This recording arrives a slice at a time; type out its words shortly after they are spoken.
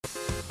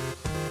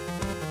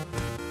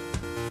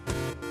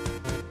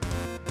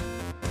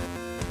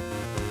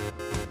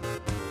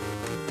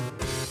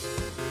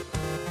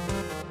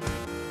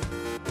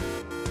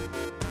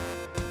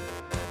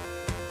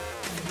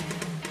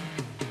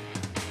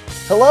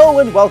Hello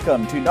and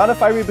welcome to Not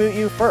If I Reboot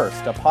You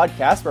First, a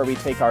podcast where we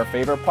take our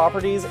favorite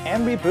properties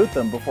and reboot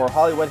them before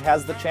Hollywood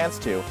has the chance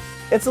to.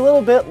 It's a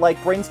little bit like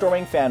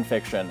brainstorming fan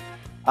fiction.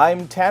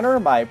 I'm Tanner,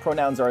 my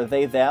pronouns are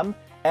they, them,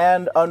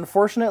 and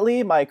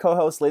unfortunately my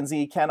co-host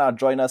Lindsay cannot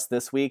join us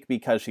this week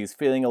because she's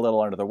feeling a little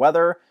under the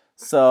weather,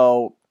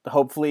 so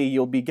hopefully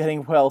you'll be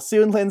getting well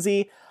soon,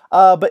 Lindsay.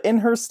 But in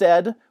her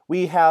stead,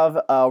 we have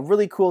a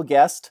really cool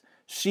guest.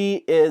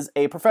 She is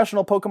a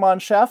professional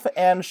Pokemon chef,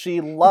 and she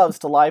loves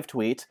to live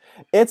tweet.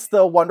 It's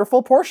the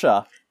wonderful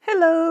Portia.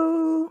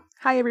 Hello.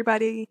 Hi,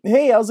 everybody.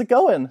 Hey, how's it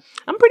going?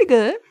 I'm pretty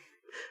good.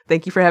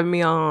 Thank you for having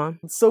me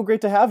on. It's so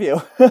great to have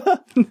you.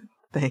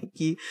 Thank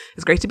you.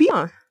 It's great to be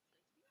on.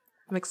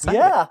 I'm excited.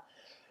 Yeah.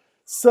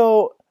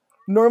 So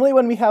normally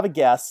when we have a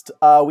guest,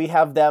 we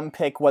have them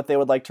pick what they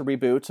would like to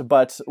reboot,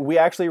 but we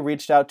actually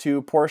reached out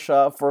to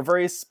Portia for a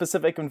very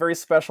specific and very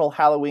special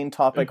Halloween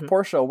topic. Mm-hmm.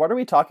 Portia, what are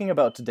we talking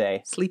about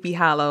today? Sleepy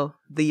Hollow,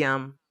 the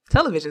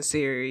television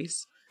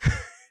series.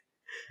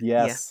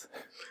 Yes. Yeah.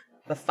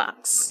 The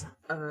Fox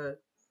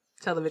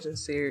television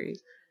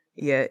series.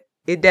 Yeah,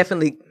 it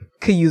definitely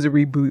could use a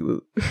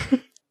reboot.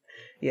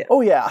 Yeah.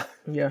 Oh, yeah.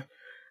 Yeah,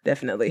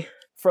 definitely.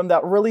 From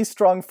that really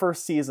strong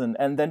first season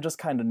and then just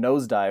kind of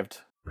nosedived.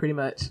 Pretty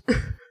much.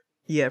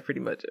 Yeah, pretty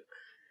much.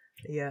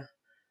 Yeah.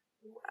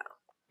 Wow.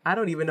 I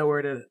don't even know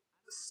where to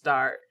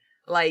start.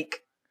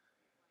 Like,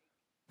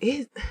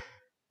 it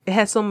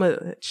has so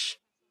much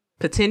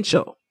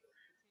potential.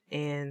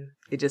 And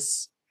it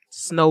just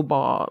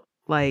snowballed.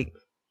 Like,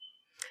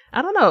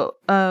 I don't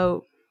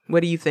know.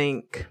 What do you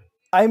think?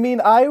 I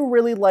mean, I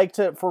really liked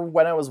it for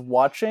when I was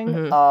watching.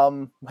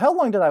 Mm-hmm. How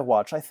long did I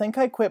watch? I think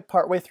I quit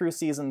partway through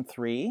season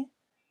 3.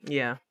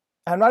 Yeah.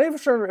 I'm not even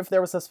sure if there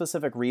was a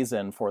specific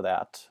reason for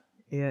that.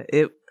 Yeah,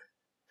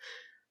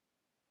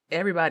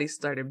 everybody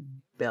started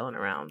bailing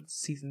around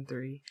season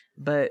 3,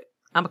 but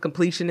I'm a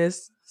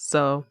completionist,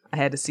 so I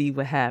had to see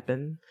what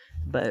happened.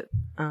 But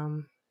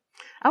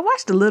I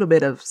watched a little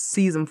bit of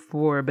season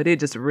 4, but it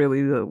just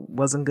really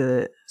wasn't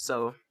good.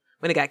 So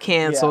when it got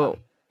canceled,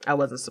 I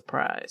wasn't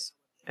surprised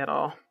at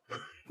all.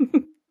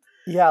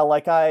 Yeah,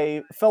 like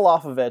I fell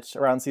off of it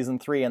around season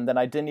 3, and then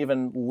I didn't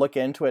even look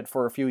into it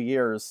for a few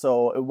years.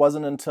 So it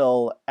wasn't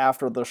until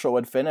after the show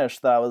had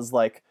finished that I was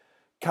like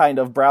kind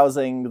of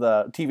browsing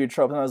the TV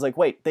tropes, and I was like,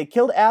 wait, they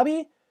killed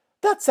Abby?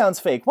 That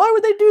sounds fake. Why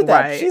would they do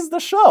that? Right. She's the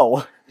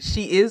show.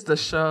 She is the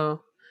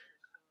show.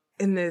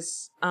 And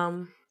this,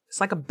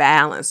 it's like a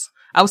balance.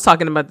 I was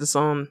talking about this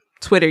on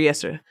Twitter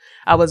yesterday.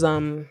 I was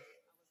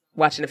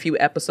watching a few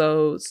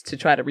episodes to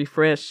try to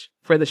refresh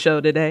for the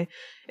show today,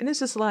 and it's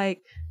just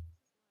like,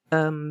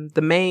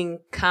 the main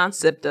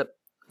concept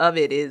of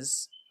it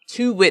is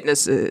 2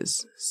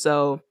 witnesses.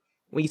 So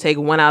when you take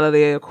one out of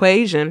the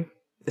equation,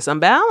 it's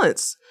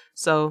unbalanced.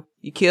 So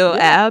you kill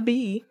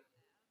Abby,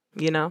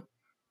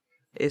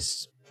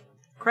 it's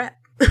crap.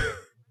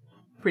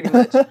 Pretty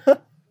much.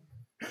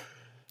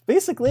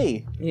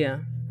 Basically.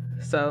 Yeah.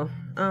 So,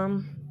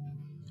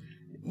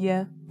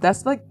 yeah,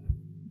 that's like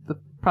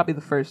probably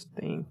the first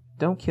thing.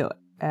 Don't kill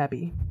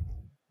Abby.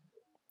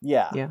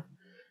 Yeah. Yeah.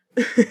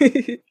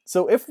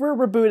 So if we're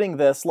rebooting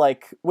this,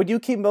 like, would you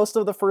keep most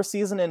of the first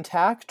season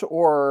intact,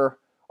 or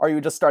are you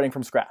just starting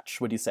from scratch,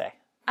 would you say?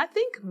 I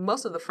think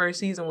most of the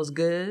first season was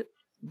good,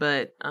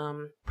 but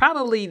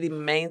probably the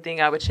main thing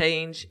I would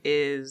change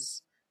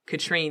is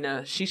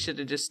Katrina. She should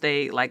have just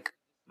stayed like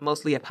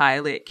mostly a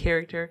pilot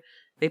character.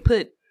 They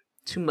put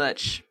too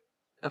much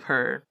of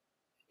her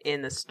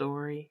in the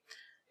story,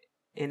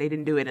 and they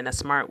didn't do it in a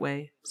smart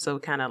way, so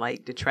it kind of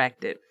like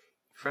detracted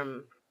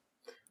from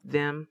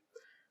them.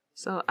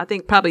 So I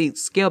think probably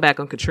scale back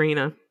on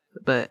Katrina,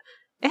 but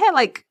it had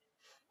like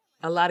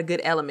a lot of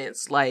good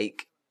elements.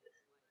 Like,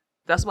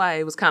 that's why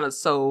it was kind of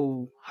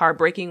so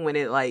heartbreaking when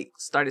it like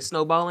started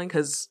snowballing,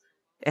 because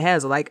it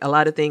has like a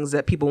lot of things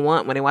that people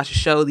want when they watch a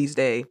show these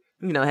days.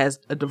 It has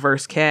a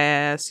diverse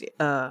cast,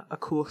 a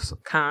cool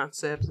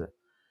concept,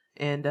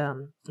 and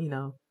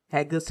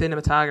had good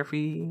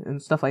cinematography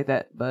and stuff like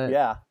that. But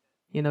yeah,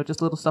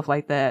 just little stuff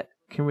like that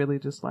can really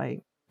just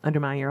like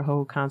undermine your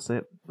whole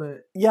concept.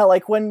 But yeah,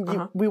 like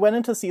when we went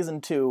into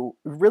season 2,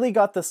 really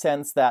got the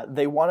sense that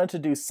they wanted to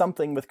do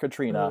something with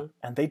Katrina,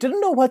 and they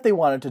didn't know what they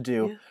wanted to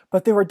do,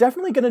 but they were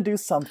definitely going to do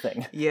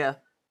something. Yeah,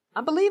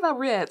 I believe I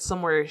read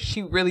somewhere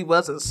she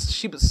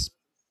was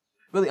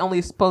really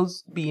only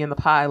supposed to be in the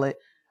pilot,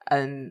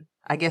 and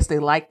I guess they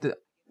liked the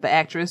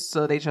actress,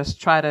 so they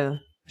just try to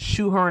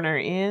shoehorn her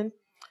in,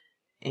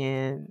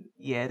 and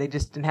yeah, they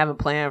just didn't have a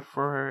plan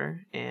for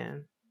her,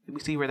 and we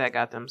see where that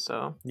got them.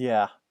 So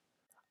yeah.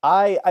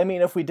 I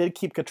mean, if we did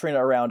keep Katrina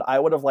around, I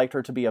would have liked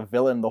her to be a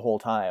villain the whole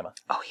time.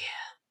 Oh,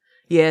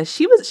 yeah. Yeah,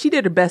 she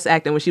did her best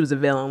acting when she was a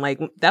villain. Like,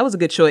 that was a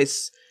good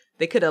choice.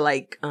 They could have,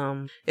 like,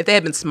 if they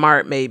had been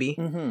smart, maybe.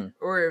 Mm-hmm.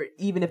 Or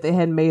even if they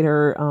had made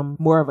her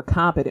more of a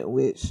competent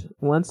witch.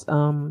 Once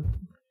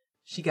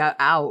she got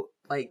out,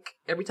 like,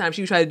 every time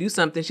she would try to do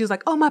something, she was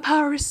like, oh, my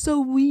power is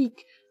so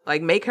weak.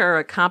 Like, make her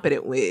a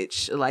competent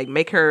witch. Like,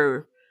 make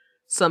her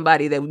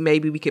somebody that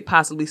maybe we could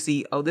possibly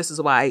see, oh, this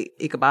is why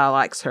Ichabod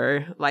likes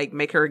her. Like,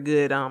 make her a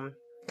good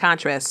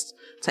contrast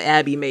to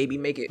Abby, maybe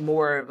make it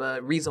more of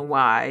a reason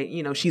why,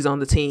 she's on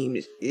the team.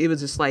 It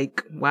was just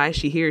like, why is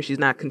she here? She's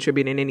not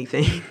contributing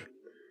anything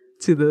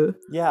to the...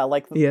 Yeah,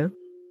 like... Yeah.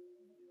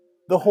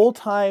 The whole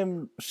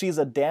time she's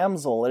a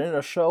damsel and in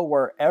a show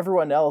where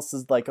everyone else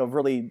is like a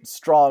really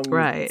strong,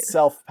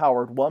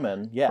 self-powered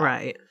woman. Yeah.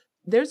 Right.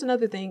 There's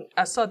another thing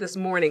I saw this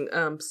morning.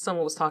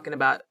 Someone was talking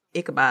about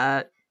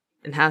Ichabod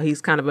and how he's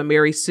kind of a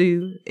Mary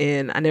Sue.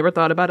 And I never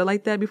thought about it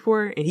like that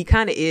before. And he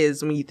kind of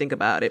is when you think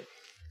about it.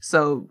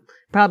 So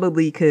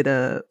probably could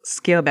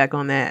scale back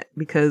on that,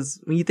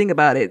 because when you think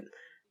about it,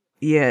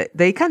 yeah,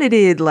 they kind of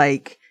did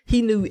like,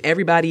 he knew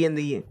everybody in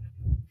the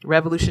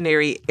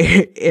Revolutionary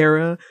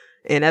era.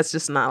 And that's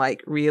just not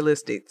like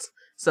realistic.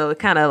 So it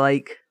kind of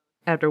like,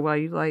 after a while,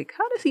 you're like,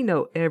 how does he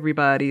know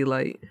everybody?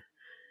 Like,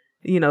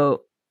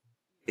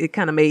 it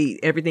kind of made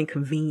everything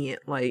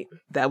convenient. Like,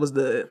 that was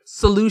the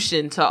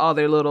solution to all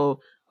their little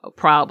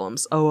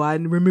problems. Oh, I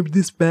remember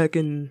this back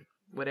in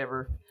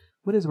whatever.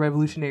 What is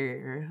revolutionary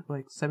era?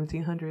 Like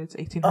 1700s,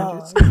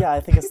 1800s? Yeah, I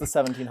think it's the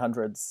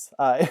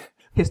 1700s.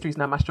 History's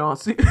not my strong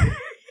suit.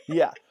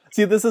 Yeah.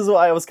 See, this is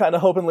why I was kind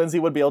of hoping Lindsay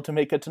would be able to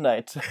make it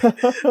tonight.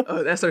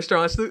 Oh, that's her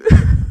strong suit?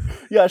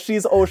 Yeah,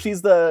 she's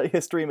the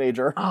history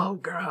major. Oh,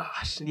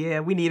 gosh. Yeah,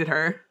 we needed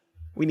her.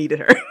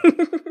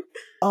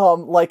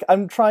 Like,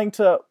 I'm trying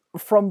to,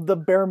 from the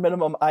bare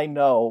minimum I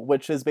know,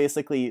 which is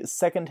basically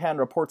secondhand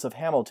reports of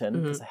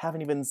Hamilton, because I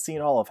haven't even seen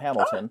all of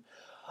Hamilton.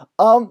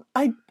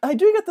 I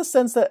do get the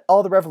sense that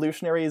all the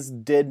revolutionaries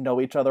did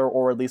know each other,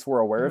 or at least were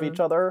aware of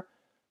each other.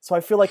 So I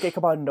feel like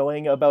Ichabod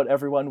knowing about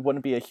everyone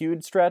wouldn't be a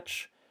huge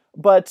stretch.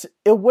 But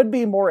it would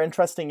be more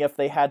interesting if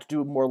they had to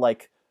do more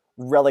like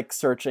relic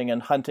searching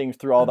and hunting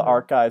through all the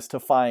archives to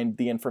find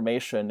the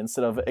information,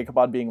 instead of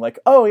Ichabod being like,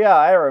 oh yeah,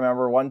 I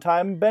remember one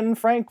time Ben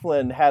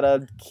Franklin had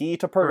a key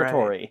to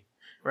purgatory.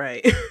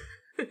 Right.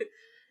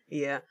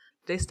 Yeah.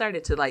 They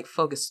started to like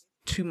focus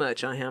too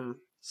much on him.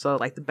 So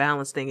like the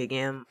balance thing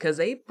again, because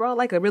they brought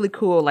like a really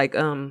cool like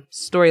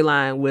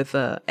storyline with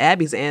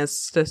Abby's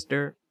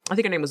ancestor. I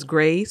think her name was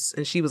Grace,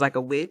 and she was like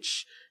a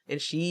witch,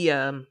 and she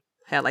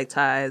had like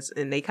ties,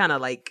 and they kind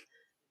of like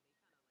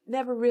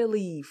never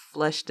really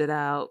fleshed it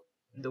out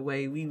the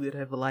way we would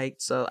have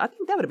liked. So I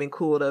think that would have been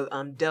cool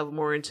to delve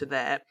more into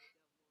that.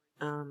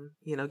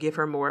 Give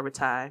her more of a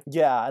tie.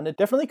 Yeah, and it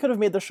definitely could have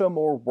made the show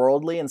more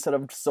worldly instead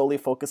of solely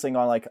focusing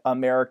on like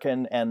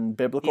American and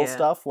biblical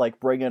stuff,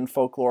 like bring in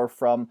folklore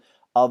from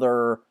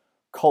other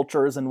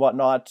cultures and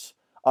whatnot.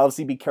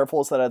 Obviously be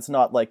careful so that it's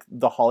not like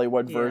the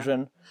Hollywood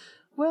version.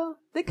 Well,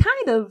 they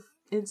kind of,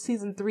 in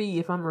season 3,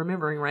 if I'm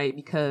remembering right,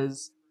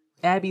 because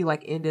Abby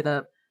like ended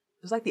up,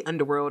 it was like the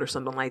underworld or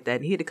something like that,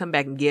 and he had to come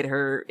back and get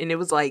her, and it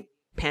was like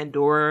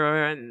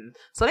Pandora, and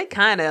so they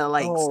kind of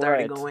like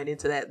started going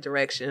into that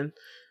direction.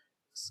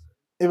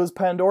 It was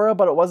Pandora,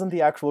 but it wasn't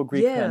the actual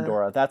Greek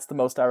Pandora. That's the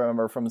most I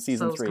remember from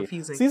season 3.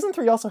 Confusing. Season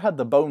 3 also had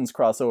the Bones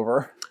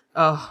crossover.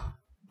 Oh,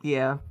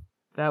 yeah.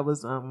 That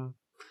was, I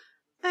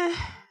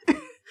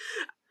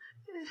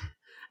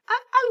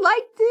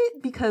liked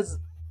it because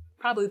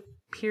probably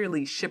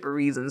purely shipper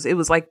reasons. It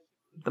was like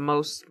the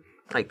most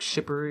like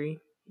shippery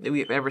that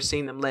we've ever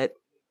seen them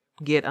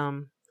get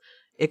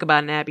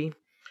Ichabod and Abby.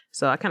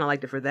 So I kind of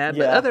liked it for that.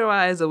 Yeah. But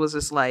otherwise, it was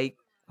just like,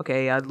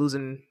 okay, I'm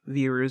losing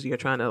viewers. You're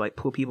trying to like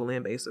pull people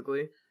in,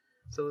 basically.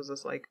 So it was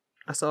just like,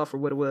 I saw it for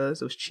what it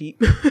was. It was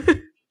cheap.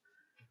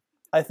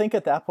 I think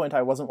at that point,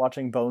 I wasn't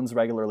watching Bones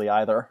regularly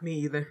either. Me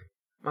either.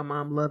 My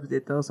mom loved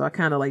it though, so I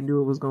kind of like knew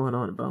what was going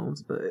on in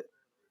Bones. But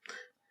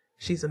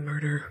she's a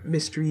murder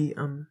mystery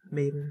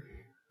maiden.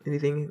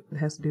 Anything that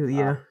has to do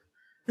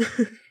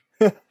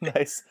with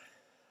Nice.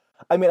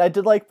 I mean, I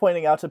did like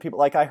pointing out to people,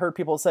 like, I heard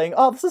people saying,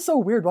 oh, this is so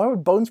weird, why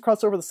would Bones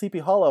cross over the Sleepy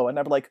Hollow? And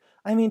I'm like,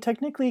 I mean,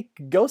 technically,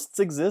 ghosts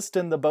exist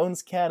in the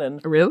Bones canon.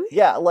 Really?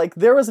 Yeah, like,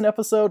 there was an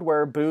episode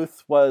where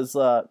Booth was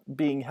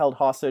being held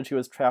hostage. He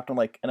was trapped on,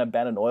 like, an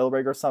abandoned oil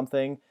rig or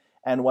something,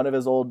 and one of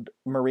his old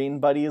Marine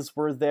buddies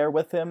were there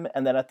with him,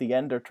 and then at the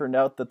end, it turned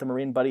out that the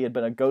Marine buddy had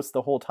been a ghost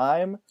the whole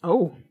time.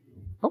 Oh,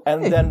 okay.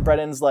 And then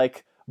Brennan's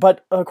like,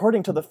 but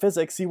according to the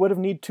physics, you would have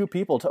need 2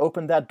 people to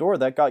open that door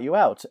that got you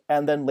out.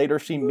 And then later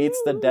she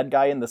meets the dead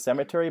guy in the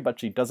cemetery, but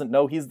she doesn't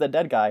know he's the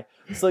dead guy.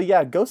 So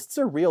yeah, ghosts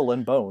are real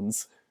in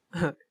Bones.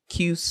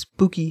 Cue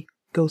spooky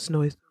ghost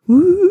noise.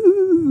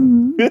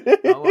 Woo!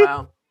 Oh,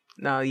 wow.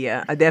 No,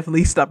 yeah, I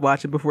definitely stopped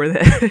watching before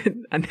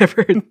that. I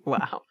never,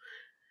 wow.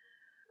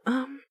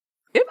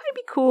 It might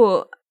be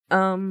cool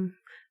to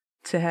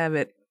have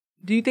it.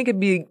 Do you think it'd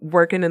be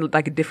working in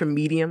like a different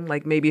medium?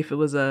 Like maybe if it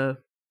was a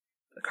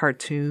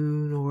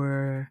cartoon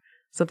or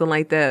something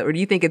like that? Or do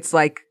you think it's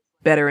like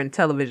better in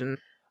television?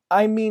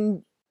 I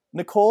mean,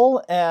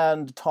 Nicole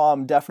and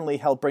Tom definitely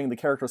helped bring the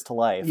characters to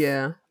life.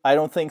 Yeah. I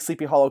don't think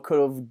Sleepy Hollow could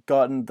have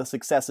gotten the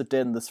success it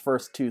did in this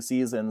first 2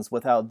 seasons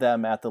without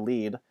them at the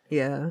lead.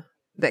 Yeah.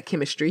 That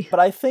chemistry. But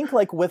I think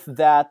like with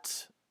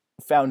that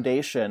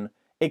foundation,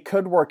 it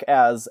could work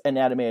as an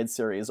animated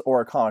series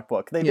or a comic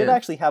book. They did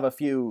actually have a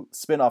few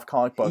spin-off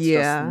comic books,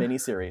 just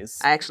miniseries.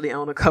 I actually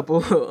own a couple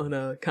on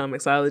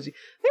Comixology.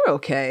 They were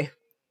okay.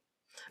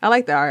 I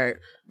like the art,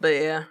 but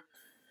yeah.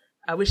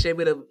 I wish they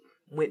would have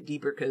went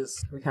deeper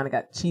because we kind of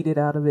got cheated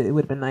out of it. It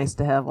would have been nice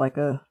to have like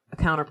a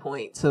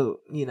counterpoint to,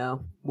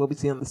 what we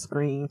see on the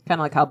screen.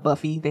 Kind of like how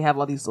Buffy, they have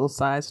all these little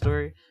side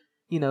story.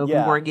 If we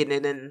weren't getting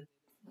it in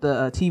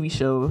the TV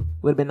show,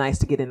 would have been nice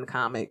to get in the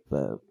comic,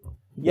 but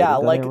yeah,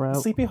 like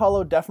Sleepy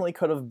Hollow definitely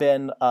could have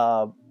been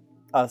a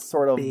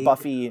sort of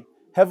Buffy,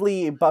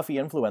 heavily Buffy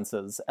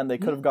influences, and they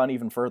could have gone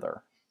even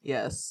further.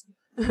 Yes.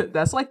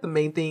 That's like the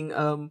main thing,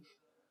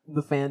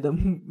 the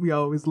fandom we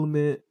always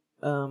lament.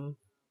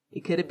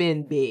 It could have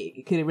been big.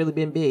 It could have really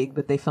been big,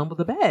 but they fumbled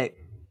the bag.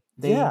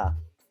 Yeah.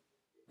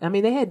 I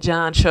mean, they had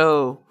John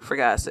Cho, for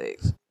God's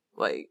sakes.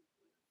 Like,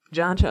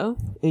 John Cho,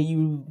 and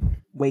you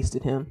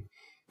wasted him.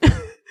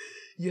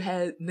 You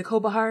had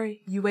Nicole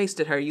Bahari, you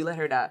wasted her. You let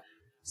her die.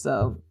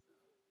 So,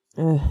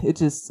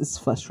 it's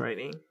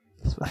frustrating.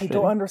 I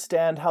don't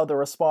understand how the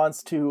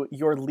response to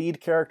your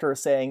lead character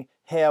saying,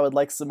 hey, I would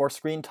like some more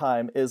screen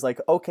time is like,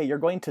 okay, you're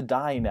going to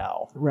die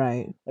now.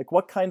 Right. Like,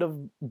 what kind of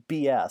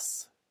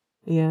BS?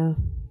 Yeah.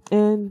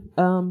 And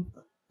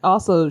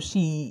also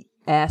she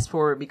asked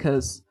for it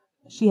because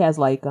she has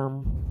like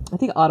I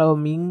think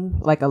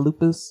autoimmune, like a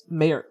lupus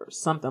or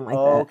something like that.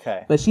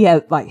 Okay. But she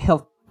had like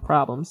health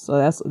problems, so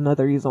that's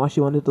another reason why she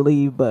wanted to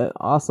leave. But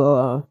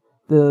also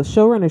the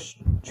showrunner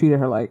treated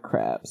her like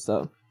crap.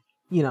 So,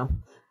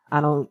 I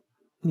don't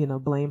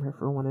blame her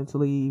for wanting to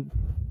leave.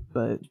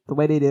 But the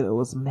way they did it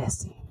was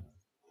messy.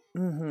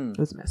 Mm-hmm. It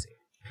was messy.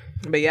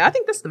 But yeah, I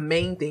think that's the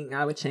main thing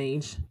I would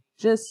change.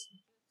 Just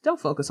don't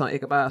focus on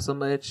Ichabod so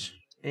much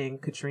and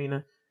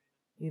Katrina.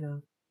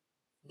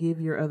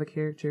 Give your other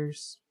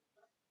characters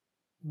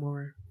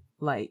more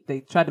light.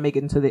 They tried to make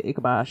it into the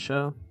Ichabod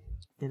show,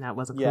 and that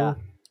wasn't cool.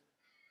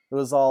 It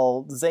was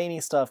all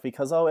zany stuff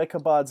because,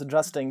 Ichabod's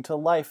adjusting to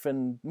life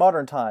in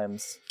modern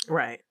times.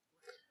 Right.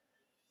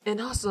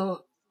 And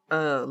also,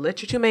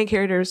 let your two main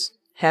characters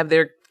have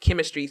their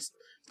chemistry.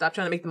 Stop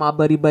trying to make them all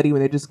buddy-buddy when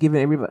they're just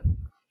giving everybody...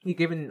 You're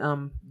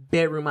giving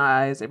bedroom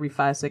eyes every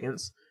 5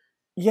 seconds.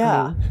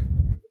 Yeah.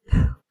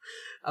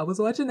 I was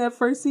watching that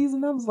first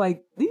season. I was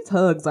like, these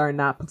hugs are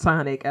not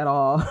platonic at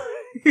all.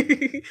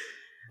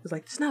 It's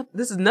like,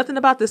 this is nothing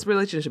about this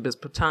relationship is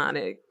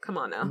platonic. Come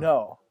on now.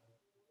 No.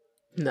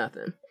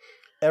 Nothing.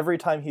 Every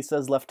time he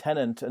says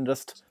lieutenant and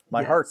just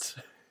my heart.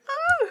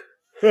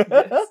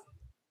 Yes.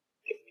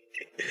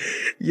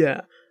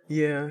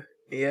 Yeah.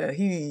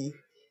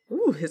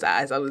 His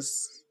eyes,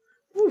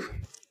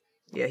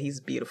 yeah, he's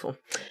beautiful.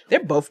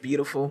 They're both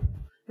beautiful.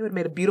 They would have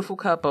made a beautiful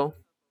couple.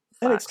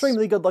 An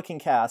extremely good-looking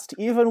cast.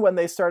 Even when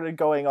they started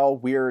going all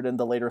weird in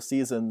the later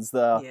seasons,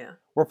 the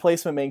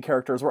replacement main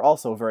characters were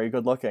also very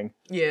good-looking.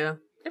 Yeah.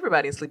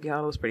 Everybody in Sleepy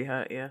Hollow was pretty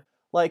hot, yeah.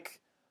 Like,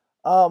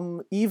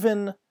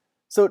 even...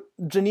 So,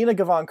 Janina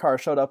Gavankar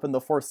showed up in the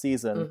 4th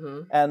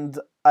season, and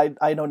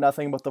I know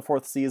nothing about the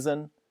 4th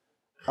season.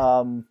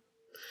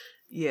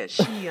 Yeah,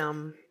 she,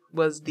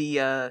 was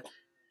the,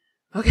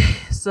 Okay,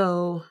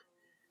 so...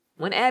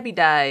 When Abby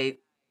died,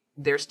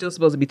 there's still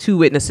supposed to be 2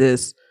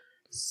 witnesses.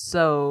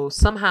 So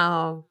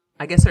somehow,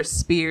 I guess her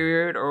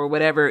spirit or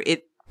whatever,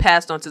 it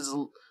passed on to this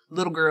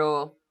little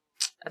girl.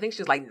 I think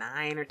she was like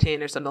 9 or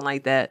 10 or something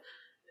like that.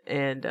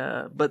 And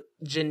but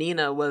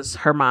Janina was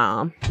her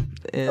mom.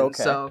 And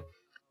so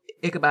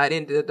Ichabod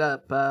ended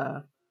up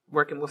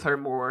working with her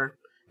more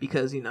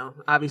because,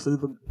 obviously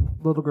the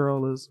little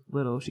girl is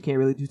little. She can't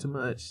really do too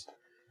much.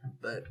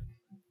 But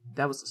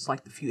that was just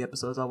like the few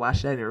episodes I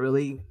watched. I didn't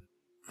really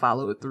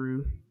follow it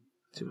through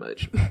too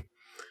much.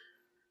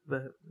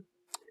 But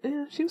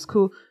yeah, she was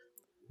cool.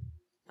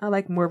 I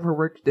like more of her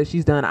work that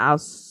she's done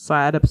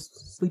outside of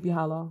Sleepy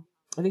Hollow.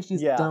 I think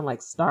she's done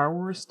like Star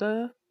Wars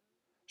stuff.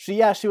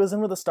 She was in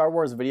with the Star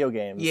Wars video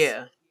games.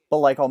 Yeah. But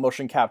like all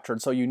motion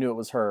captured, so you knew it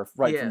was her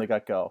right from the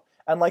get-go.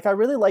 And like I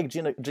really like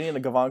Janina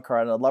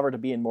Gavankar, and I'd love her to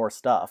be in more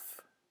stuff.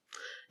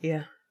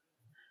 Yeah.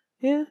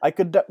 Yeah.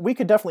 We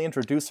could definitely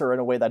introduce her in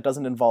a way that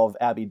doesn't involve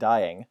Abby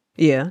dying.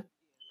 Yeah.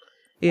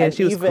 Yeah, and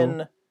she was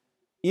cool.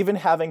 Even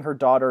having her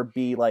daughter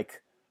be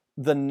like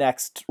the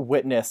next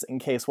witness in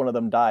case one of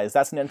them dies,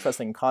 that's an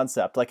interesting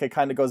concept. Like, it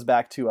kind of goes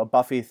back to a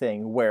Buffy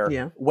thing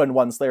where when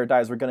one Slayer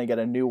dies, we're going to get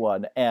a new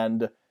one,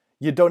 and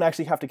you don't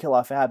actually have to kill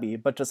off Abby,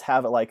 but just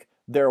have it like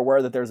they're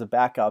aware that there's a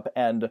backup,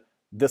 and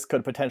this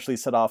could potentially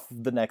set off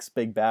the next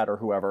big bad or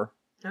whoever.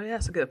 Oh yeah,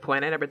 that's a good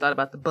point. I never thought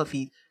about the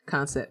Buffy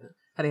concept,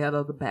 how they had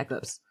all the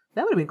backups.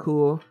 That would have been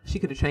cool. She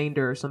could have trained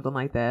her or something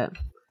like that.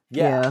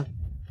 Yeah,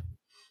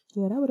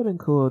 that would have been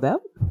cool.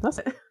 That's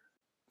it.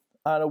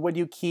 Would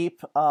you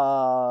keep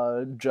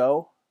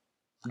Joe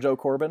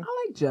Corbin?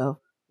 I like Joe.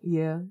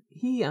 Yeah,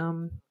 he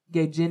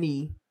gave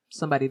Jenny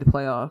somebody to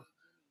play off,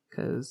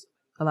 because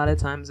a lot of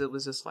times it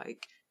was just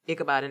like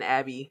Ichabod and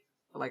Abby,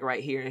 like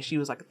right here, and she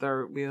was like a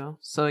third wheel.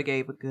 So it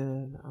gave a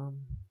good,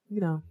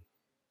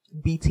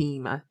 B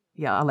team. I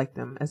like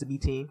them as a B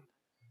team.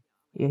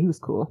 Yeah, he was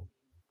cool.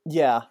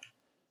 Yeah.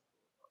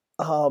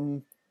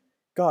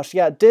 Gosh,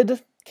 yeah.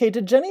 Did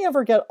Jenny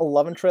ever get a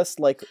love interest?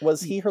 Like,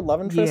 was he her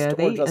love interest,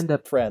 or just end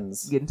up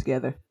friends? Getting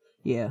together.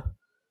 Yeah,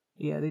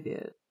 they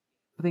did.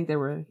 I think they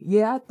were.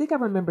 Yeah, I think I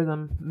remember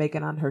them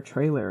making on her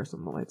trailer or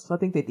something like that. So I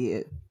think they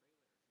did.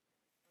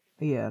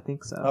 Yeah, I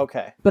think so.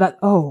 Okay. But I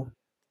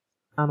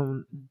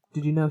don't.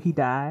 Did you know he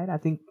died? I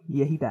think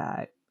he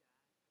died.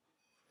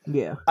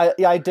 Yeah.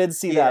 I did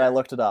see that. I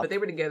looked it up. But they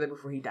were together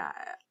before he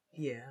died.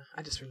 Yeah,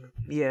 I just remember.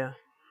 Yeah.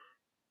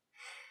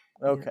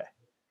 Okay.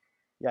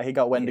 Yeah, he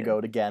got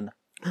Wendigoed again.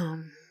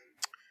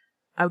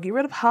 I would get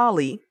rid of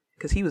Holly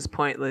because he was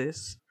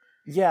pointless.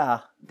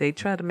 Yeah. They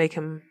tried to make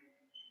him.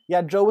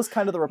 Yeah, Joe was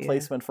kind of the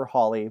replacement for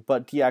Holly,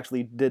 but he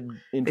actually did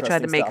interesting They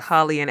tried to make stuff.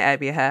 Holly and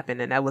Abby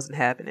happen, and that wasn't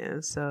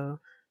happening. So,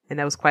 and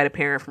that was quite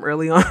apparent from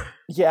early on.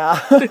 Yeah.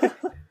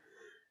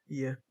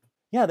 Yeah.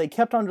 Yeah, they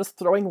kept on just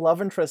throwing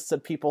love interests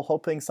at people,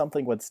 hoping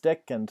something would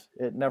stick, and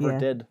it never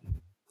did.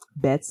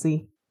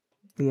 Betsy.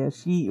 Yeah,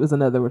 she was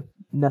another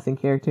nothing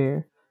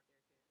character.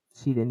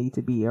 She didn't need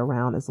to be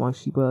around as long as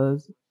she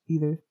was,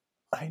 either.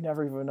 I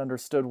never even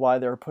understood why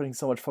they were putting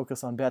so much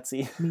focus on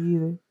Betsy. Me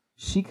either.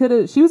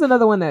 She was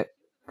another one that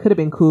could have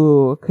been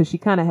cool, because she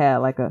kind of had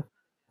like a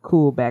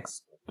cool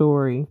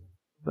backstory,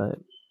 but,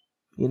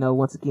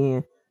 once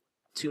again.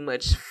 Too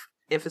much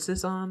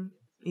emphasis on,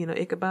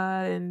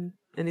 Ichabod and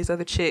these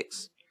other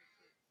chicks.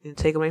 And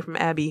take away from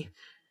Abby,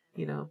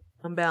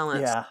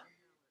 unbalanced. Yeah.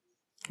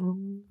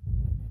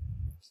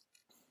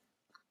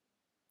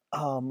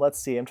 Let's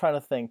see. I'm trying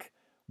to think.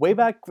 Way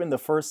back in the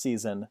first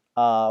season,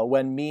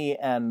 when me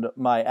and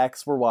my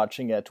ex were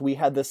watching it, we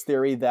had this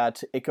theory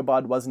that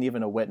Ichabod wasn't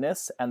even a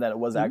witness, and that it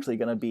was actually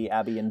going to be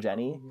Abby and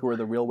Jenny who were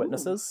the real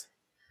witnesses.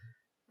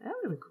 That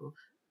would have been cool.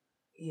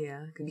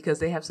 Yeah, because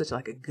they have such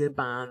like a good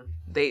bond.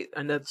 They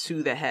another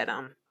two that had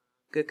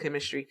good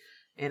chemistry,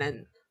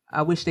 and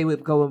I wish they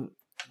would go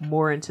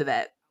more into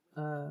that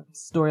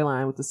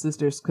storyline with the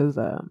sisters, because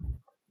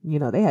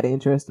they had an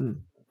interest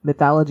in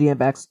mythology and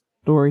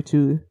backstory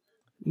too.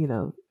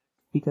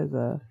 Because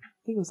I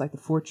think it was like the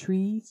four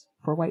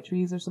white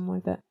trees or something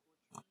like that.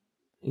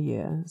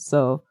 Yeah.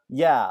 So.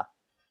 Yeah,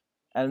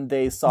 and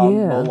they saw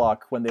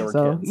Moloch when they were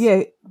kids.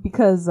 Yeah,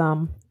 because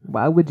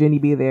why would Jenny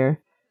be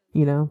there?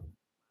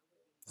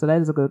 So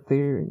that is a good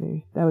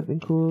theory. That would have been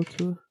cool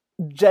too.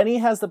 Jenny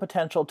has the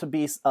potential to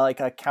be like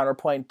a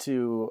counterpoint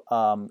to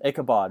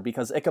Ichabod,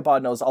 because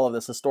Ichabod knows all of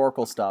this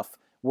historical stuff,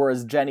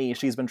 whereas Jenny,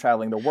 she's been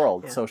traveling the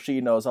world, so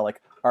she knows all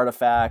like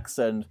artifacts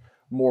and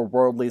more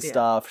worldly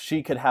stuff.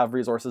 She could have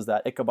resources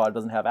that Ichabod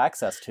doesn't have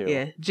access to.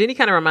 Yeah, Jenny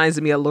kind of reminds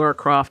me of Laura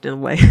Croft in a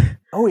way.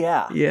 Oh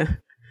yeah. Yeah.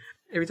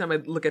 Every time I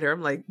look at her,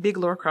 I'm like, big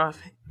Laura Croft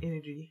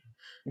energy.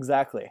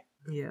 Exactly.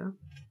 Yeah.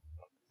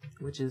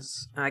 Which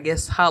is, I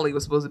guess Holly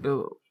was supposed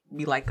to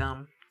be like,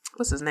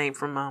 what's his name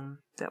from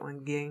that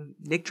one game?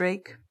 Nick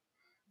Drake?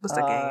 What's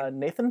that game?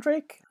 Nathan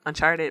Drake?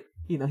 Uncharted.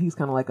 He's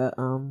kind of like a,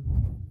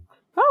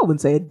 I wouldn't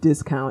say a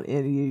discount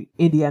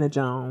Indiana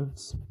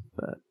Jones,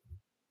 but,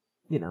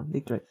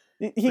 Nick Drake.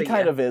 He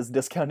kind of is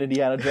discount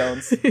Indiana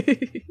Jones.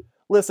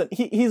 Listen,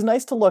 he's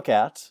nice to look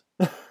at.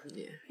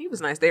 Yeah, he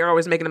was nice. They were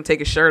always making him take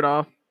his shirt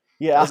off.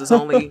 Yeah. That was his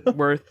only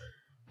worth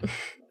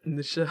in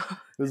the show.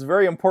 It was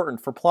very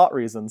important for plot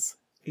reasons.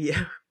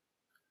 Yeah.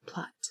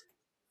 Plot.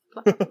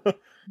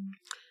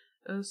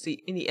 Let's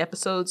see. Any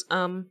episodes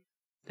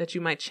that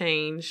you might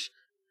change?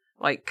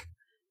 Like,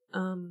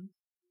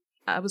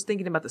 I was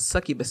thinking about the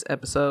succubus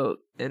episode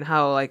and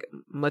how like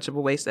much of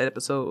a waste that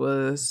episode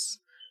was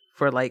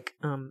for like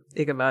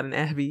Ichabod and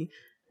Abby.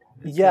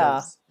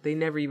 Yeah. They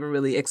never even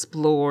really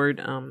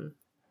explored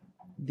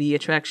the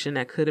attraction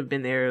that could have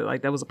been there.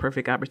 Like that was a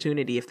perfect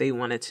opportunity if they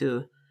wanted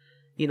to,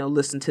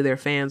 listen to their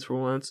fans for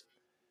once.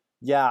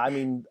 Yeah, I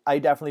mean, I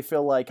definitely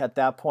feel like at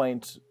that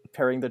point,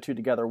 pairing the two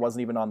together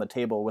wasn't even on the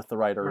table with the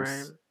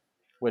writers,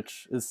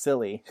 which is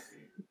silly.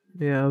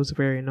 Yeah, it was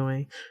very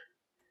annoying.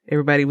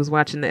 Everybody was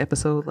watching the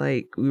episode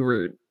like we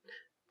were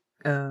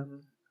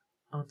on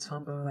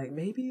Tumblr, like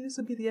maybe this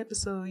would be the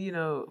episode,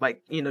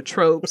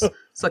 tropes,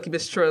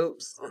 succubus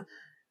tropes.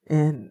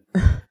 And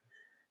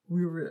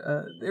we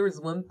were there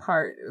was one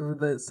part of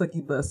the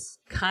succubus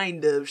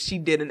she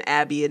did an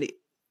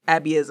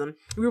Abbyism.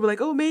 We were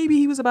like, oh, maybe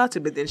he was about to,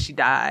 but then she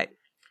died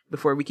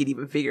before we could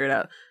even figure it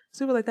out.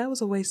 So we were like, that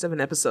was a waste of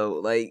an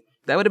episode. Like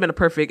that would have been a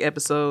perfect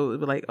episode.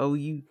 We're like, oh,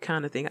 you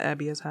kind of think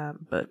Abby is hot,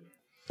 but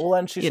well,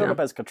 and she showed up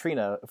as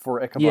Katrina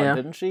for Ichabod,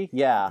 didn't she?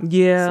 Yeah.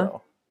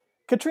 So.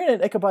 Katrina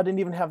and Ichabod didn't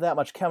even have that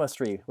much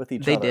chemistry with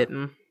each other. They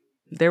didn't.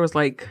 There was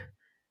like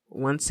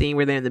one scene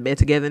where they're in the bed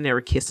together and they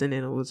were kissing,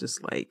 and it was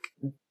just like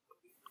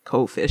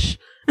cold fish.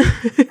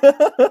 It's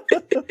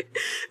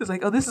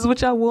like, oh, this is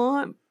what y'all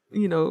want,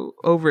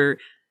 over,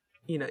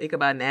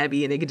 Ichabod and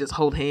Abby, and they could just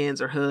hold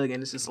hands or hug,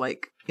 and it's just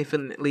like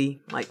infinitely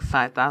like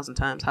 5,000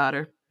 times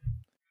hotter.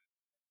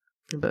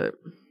 But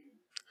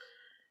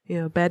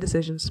bad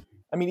decisions.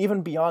 I mean,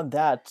 even beyond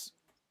that,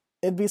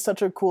 it'd be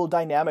such a cool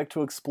dynamic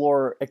to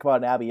explore Ichabod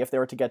and Abby if they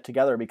were to get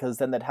together, because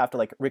then they'd have to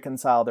like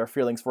reconcile their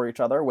feelings for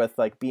each other with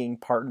like being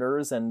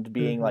partners and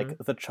being like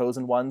the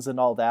chosen ones and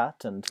all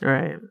that. And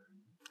right.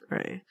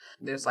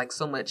 There's like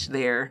so much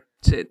there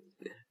to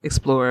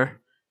explore,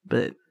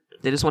 but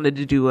they just wanted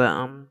to do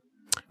a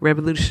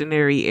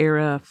Revolutionary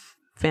Era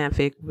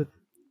fanfic with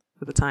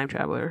a time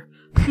traveler.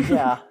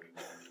 Yeah.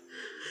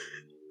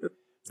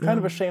 It's kind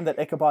of a shame that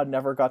Ichabod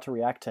never got to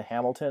react to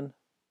Hamilton.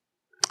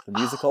 the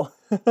musical.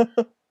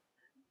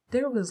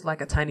 There was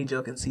like a tiny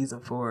joke in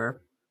season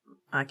 4.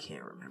 I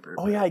can't remember.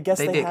 Oh yeah, I guess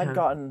they had did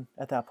gotten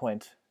at that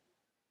point.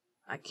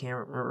 I can't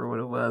remember what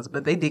it was,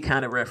 but they did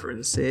kind of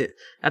reference it.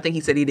 I think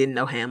he said he didn't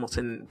know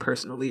Hamilton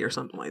personally or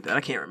something like that.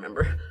 I can't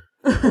remember.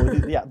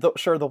 Yeah,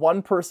 the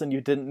one person you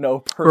didn't know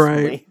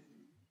personally.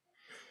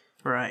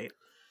 Right.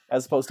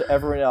 As opposed to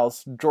everyone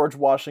else, George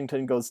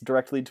Washington goes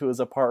directly to his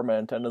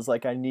apartment and is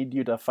like, I need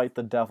you to fight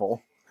the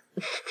devil.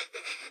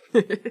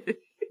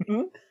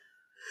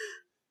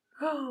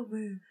 Oh,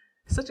 man.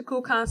 Such a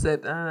cool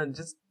concept.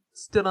 Just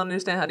still don't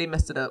understand how they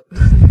messed it up.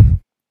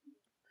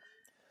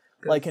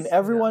 Like, and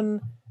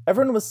everyone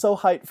was so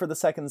hyped for the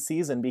second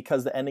season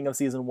because the ending of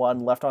season 1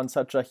 left on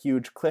such a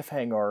huge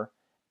cliffhanger.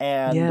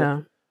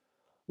 And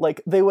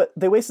like they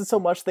wasted so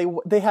much.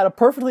 They had a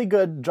perfectly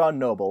good John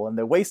Noble, and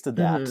they wasted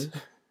that. Mm-hmm.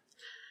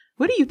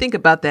 What do you think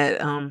about that?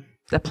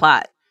 The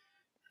plot.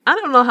 I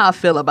don't know how I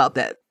feel about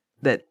that.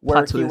 That where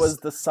plot he twist. was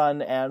the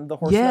son and the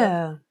horseman.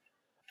 Yeah,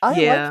 I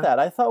like that.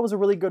 I thought it was a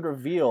really good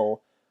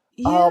reveal.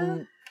 Yeah.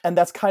 And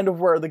that's kind of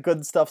where the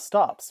good stuff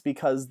stops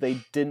because they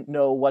didn't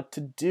know what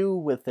to do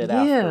with it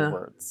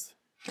afterwards.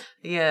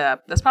 Yeah,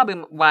 that's probably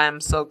why I'm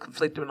so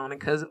conflicted on it,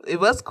 because it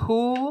was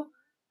cool,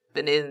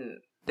 but then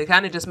they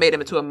kind of just made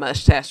him into a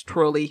mustache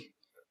twirly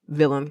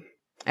villain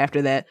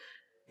after that.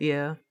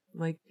 Yeah,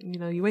 like,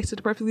 you wasted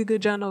a perfectly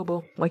good John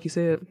Noble, like you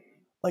said.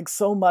 Like,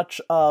 so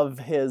much of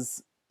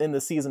his, in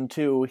the season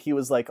 2, he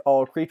was like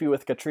all creepy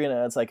with Katrina,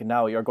 and it's like,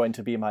 now you're going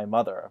to be my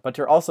mother, but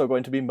you're also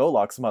going to be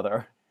Moloch's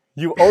mother.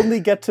 You only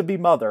get to be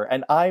mother,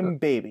 and I'm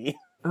baby.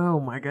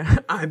 Oh my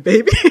god, I'm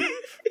baby.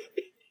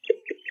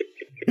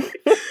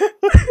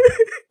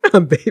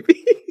 I'm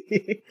baby.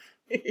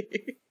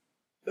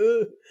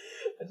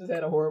 I just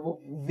had a horrible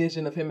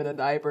vision of him in a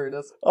diaper.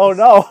 That's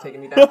no.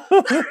 Taking me down.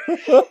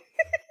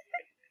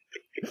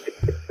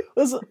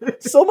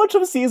 So much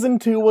of season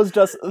 2 was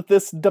just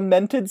this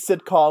demented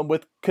sitcom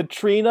with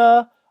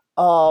Katrina,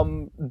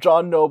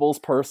 John Noble's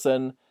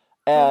person,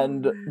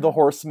 and the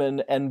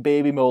horseman, and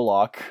baby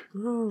Moloch.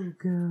 Oh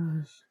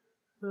gosh.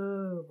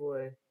 Oh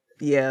boy.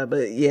 Yeah,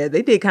 but yeah,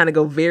 they did kind of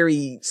go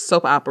very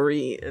soap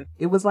opera-y.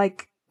 It was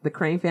like the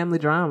Crane family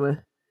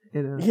drama.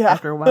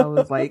 After a while,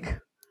 it was like,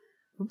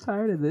 I'm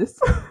tired of this.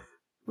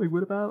 Like,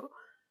 what about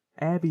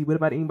Abby? What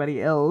about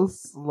anybody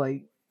else?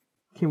 Like,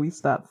 can we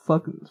stop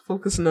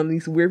focusing on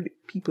these weird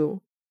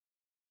people?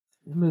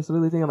 I'm just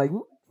really thinking, like,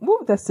 what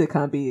would that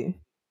sitcom be?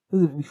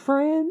 Would it be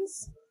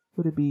Friends?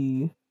 Would it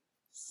be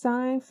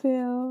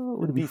Seinfeld?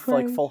 Would it be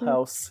like Full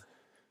House?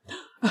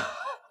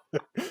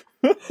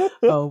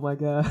 Oh my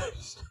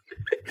gosh.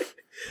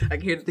 I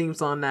can hear the theme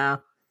song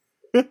now.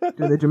 Do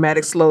the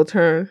dramatic slow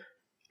turn.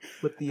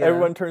 With the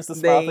everyone turns to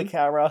smile at the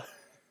camera.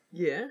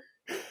 Yeah.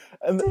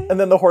 And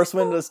then the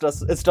horseman is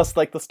just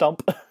like the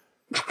stump.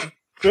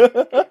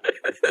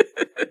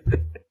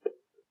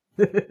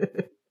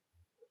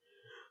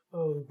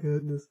 Oh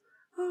goodness.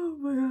 Oh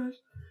my gosh.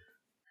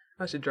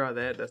 I should draw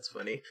that. That's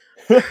funny.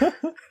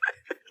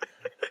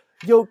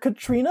 Yo,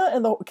 Katrina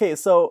and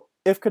so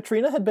if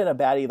Katrina had been a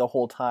baddie the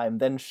whole time,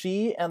 then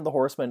she and the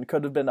horseman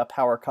could have been a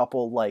power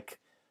couple, like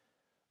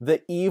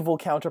the evil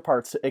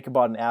counterparts to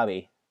Ichabod and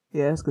Abby.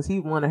 Yes, because he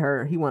wanted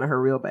her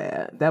real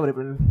bad. That would have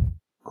been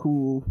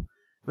cool.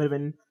 Would have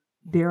been,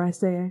 dare I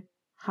say,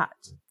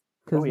 hot.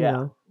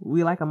 Because,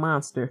 we like a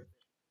monster.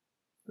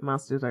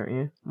 Monsters are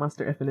in.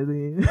 Monster effing is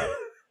in.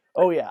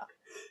 Oh, yeah.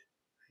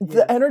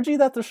 The energy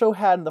that the show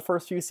had in the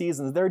first few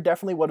seasons, there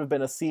definitely would have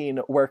been a scene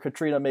where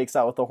Katrina makes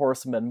out with the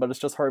horseman, but it's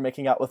just her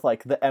making out with,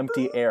 like, the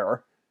empty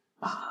air.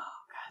 Oh,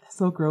 God, that's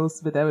so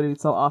gross, but that would be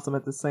so awesome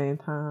at the same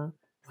time.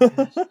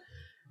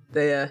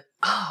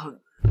 Oh,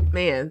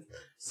 man.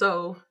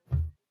 So,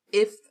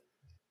 if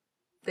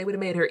they would have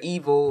made her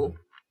evil,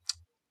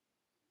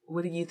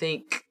 what do you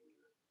think?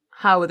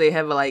 How would they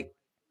have, like,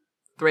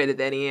 threaded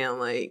that in,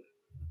 like,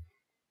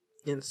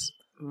 in a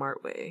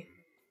smart way?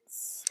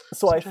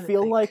 So I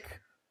feel like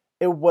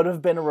it would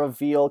have been a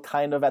reveal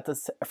kind of at the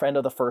end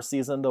of the first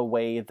season, the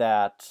way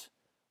that,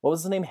 what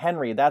was his name?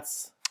 Henry.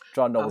 That's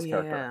John Noble's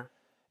character.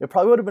 It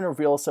probably would have been a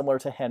reveal similar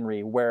to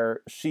Henry,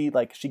 where she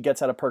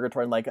gets out of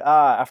purgatory and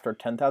after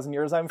 10,000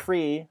 years I'm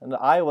free, and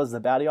I was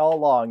the baddie all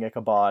along,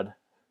 Ichabod.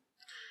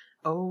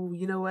 Oh,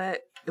 you know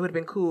what? It would have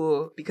been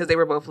cool because they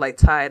were both like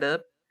tied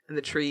up in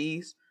the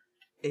trees,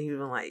 and she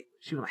was like,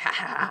 ha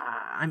ha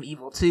ha, I'm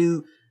evil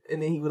too.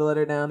 And then he would have let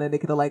her down, and they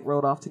could have like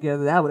rode off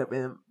together. That would have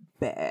been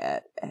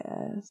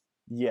badass.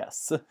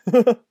 Yes.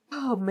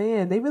 Oh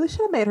man, they really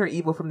should have made her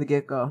evil from the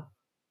get-go.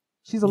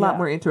 She's a lot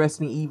more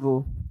interesting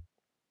evil.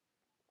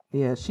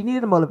 Yeah, she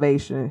needed a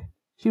motivation.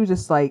 She was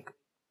just like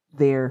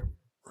there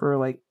for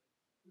like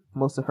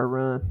most of her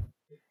run.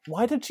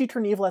 Why did she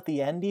turn evil at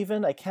the end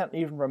even? I can't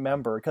even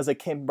remember because it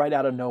came right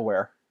out of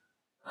nowhere.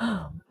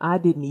 I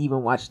didn't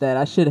even watch that.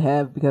 I should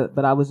have,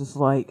 but I was just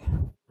like,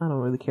 I don't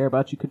really care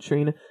about you,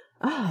 Katrina.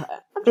 I'm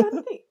trying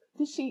to think.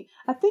 Did she?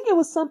 I think it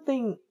was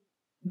something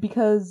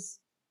because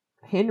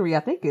Henry. I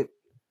think it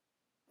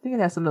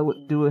has something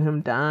to do with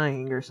him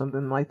dying or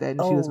something like that,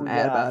 and she was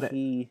mad about it.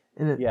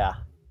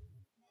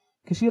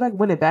 Because she like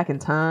went it back in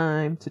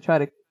time to try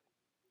to.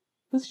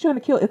 Was she trying to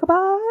kill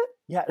Ichabod?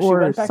 Yeah, she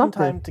went back in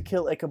time to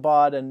kill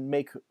Ichabod and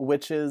make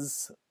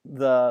witches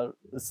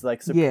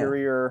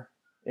superior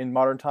in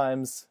modern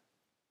times.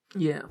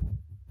 Yeah.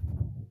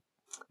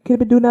 Could have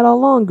been doing that all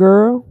along,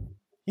 girl.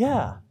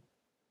 Yeah.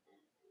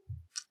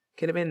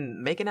 Could have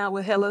been making out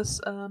with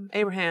Hellas,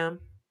 Abraham.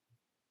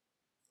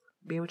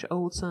 Being with your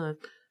old son.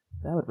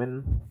 That would have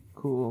been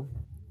cool.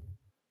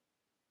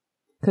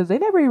 Because they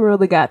never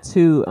really got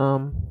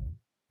to,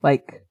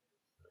 like...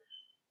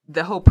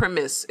 The whole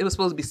premise, it was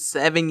supposed to be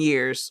 7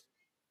 years.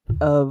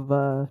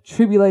 Of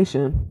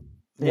tribulation.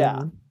 Yeah.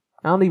 And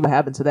I don't know what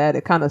happened to that.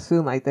 It kind of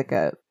seemed like they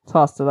got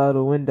tossed it out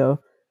the window.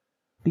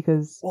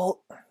 Because...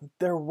 Well,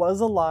 there was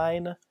a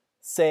line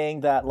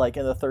saying that, like,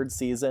 in the 3rd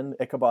season,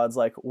 Ichabod's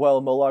like, well,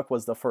 Moloch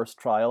was the first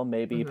trial,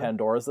 maybe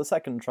Pandora's the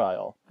second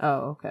trial. Oh,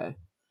 okay.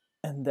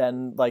 And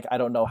then, like, I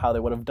don't know how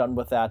they would have done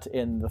with that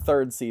in the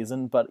 3rd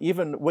season, but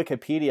even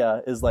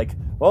Wikipedia is like,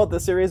 well, the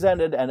series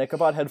ended and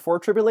Ichabod had 4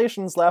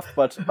 tribulations left,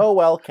 but oh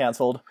well,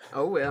 cancelled.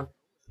 Oh well.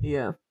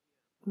 Yeah.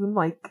 I'm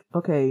like,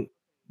 okay,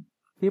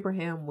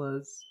 Abraham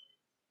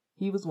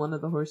he was one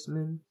of the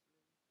horsemen.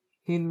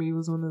 Henry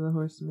was one of the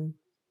horsemen.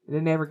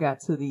 They never got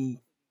to the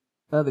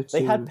other two.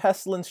 They had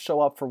Pestilence show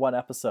up for 1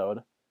 episode.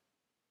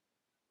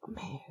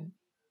 Man.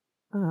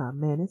 Ah,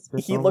 man, it's been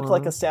He so looked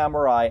long. like a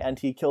samurai, and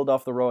he killed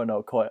off the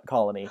Roanoke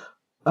colony.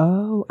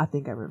 Oh, I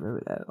think I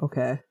remember that.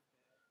 Okay.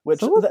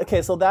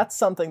 So that's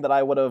something that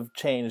I would have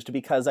changed,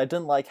 because I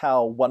didn't like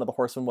how one of the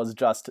horsemen was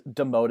just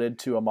demoted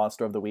to a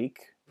Monster of the Week.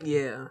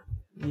 Yeah.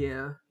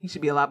 Yeah. He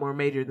should be a lot more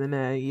major than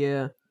that,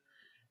 yeah.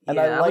 And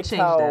yeah,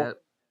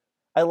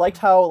 I liked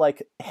how,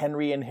 like,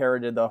 Henry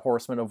inherited the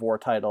Horseman of War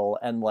title,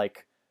 and,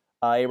 like,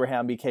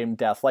 Abraham became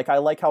Death. Like, I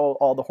like how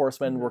all the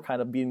horsemen were kind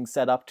of being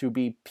set up to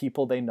be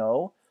people they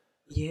know.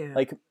 Yeah.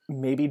 Like,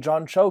 maybe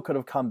John Cho could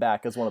have come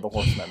back as one of the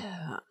horsemen.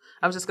 Yeah.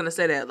 I was just going to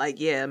say that, like,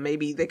 yeah,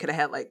 maybe they could have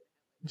had, like,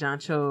 John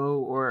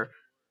Cho or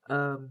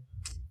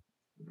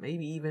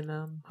maybe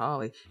even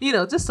Holly. You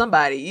know, just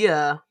somebody,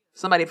 yeah.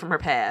 Somebody from her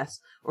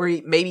past. Or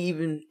maybe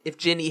even if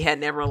Jenny had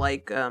never,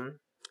 like,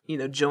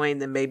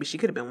 joined, then maybe she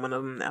could have been one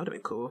of them. That would have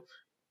been cool.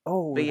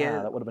 Oh, But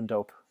yeah, that would have been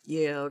dope.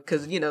 Yeah,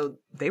 because,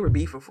 they were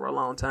beefing for a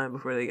long time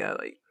before they got,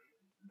 like,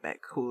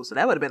 back cool. So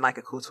that would have been, like,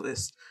 a cool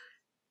twist.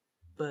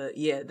 But,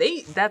 yeah,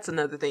 that's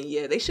another thing.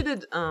 Yeah, they should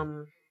have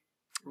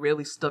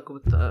really stuck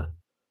with the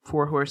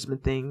 4 Horsemen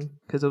thing,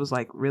 because it was,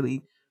 like,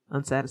 really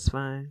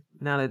unsatisfying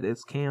now that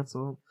it's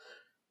canceled.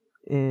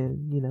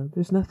 And,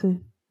 there's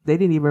nothing. They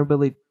didn't even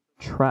really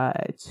try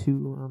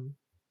to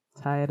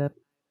tie it up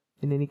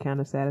in any kind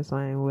of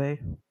satisfying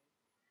way.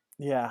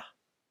 Yeah.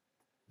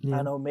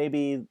 I know,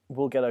 maybe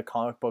we'll get a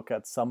comic book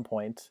at some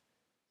point.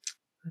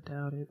 I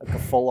doubt it. Like a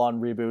full-on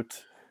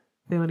reboot.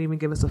 They don't even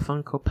give us a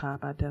Funko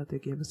Pop. I doubt they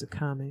give us a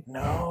comic.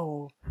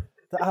 No.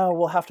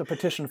 We'll have to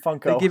petition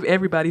Funko. They give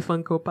everybody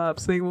Funko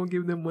Pops. They won't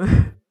give them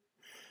one.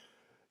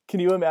 Can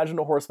you imagine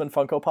a Horseman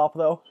Funko Pop,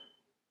 though?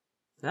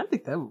 I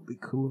think that would be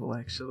cool,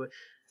 actually.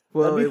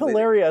 Well, that'd be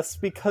hilarious,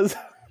 because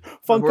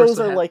Funkos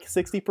are like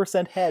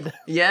 60% head.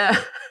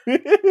 Yeah.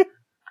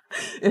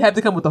 It had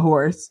to come with the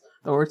horse.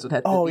 The horse would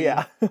have to be... Oh,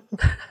 yeah.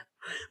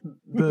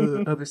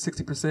 The other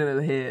 60% of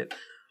the head.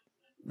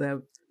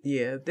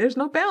 Yeah, there's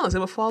no balance. It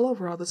would fall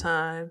over all the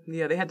time.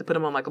 Yeah, they had to put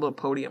him on like a little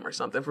podium or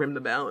something for him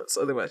to balance.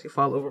 Otherwise, he'd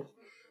fall over.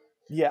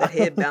 Yeah. The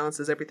head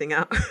balances everything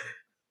out.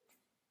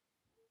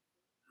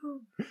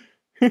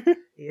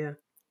 Yeah.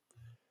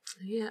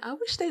 Yeah, I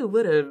wish they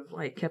would have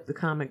like kept the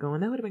comic going.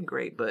 That would have been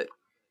great, but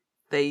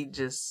they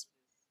just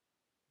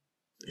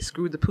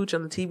screwed the pooch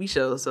on the TV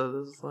show. So it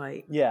was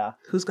like, yeah,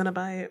 who's gonna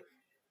buy it?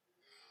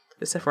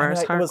 Except for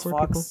us hardcore it was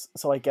Fox, people.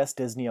 so I guess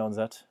Disney owns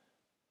it.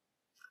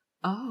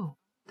 Oh,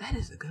 that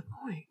is a good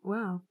point.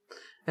 Wow,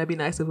 that'd be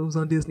nice if it was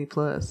on Disney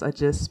Plus. I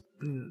just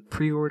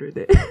pre-ordered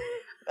it,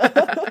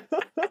 but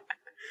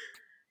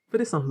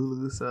it's on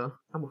Hulu, so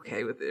I'm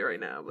okay with it right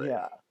now. But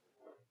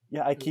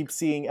yeah, I keep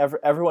seeing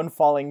everyone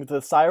following the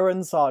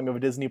siren song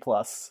of Disney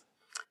Plus.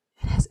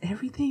 It has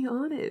everything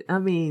on it. I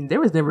mean, there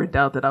was never a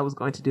doubt that I was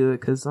going to do it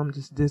because I'm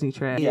just Disney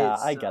trash. Yeah,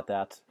 I get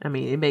that. I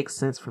mean, it makes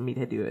sense for me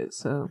to do it,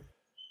 so...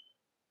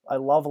 I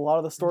love a lot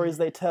of the stories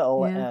they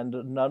tell, and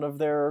none of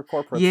their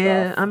corporate stuff.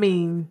 Yeah, I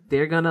mean,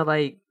 they're gonna,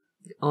 like,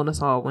 own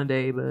us all one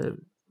day, but,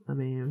 I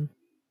mean,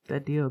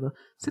 that deal, though.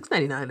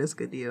 $6.99 is a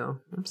good deal.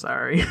 I'm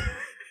sorry.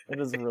 It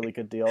is a really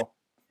good deal.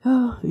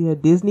 Oh, yeah,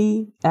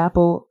 Disney,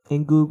 Apple,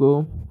 and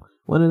Google.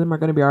 One of them are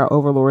going to be our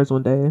overlords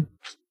one day.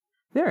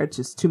 There are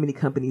just too many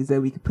companies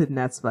that we could put in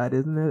that spot.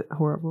 Isn't it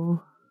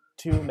horrible?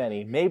 Too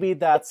many. Maybe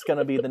that's going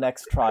to be the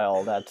next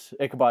trial that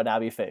Ichabod and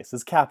Abby face,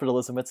 is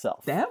capitalism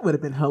itself. That would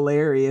have been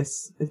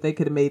hilarious if they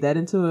could have made that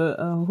into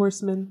a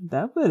horseman.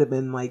 That would have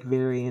been, like,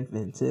 very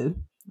inventive.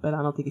 But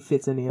I don't think it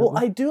fits any of them.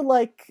 Well, I do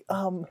like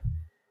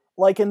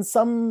in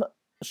some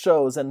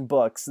shows and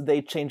books,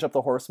 they change up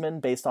the horsemen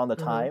based on the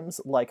times.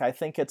 Like, I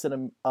think it's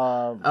in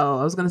I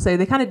was going to say,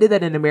 they kind of did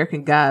that in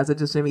American Gods. It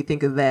just made me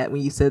think of that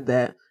when you said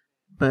that.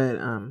 But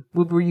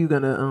what were you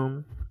going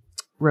to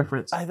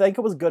reference? I think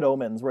it was Good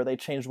Omens where they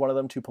changed one of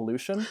them to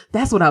Pollution.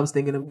 That's what I was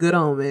thinking of. Good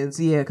Omens.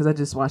 Yeah, because I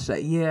just watched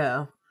that.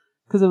 Yeah.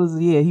 Because it was,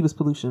 he was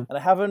Pollution. And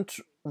I haven't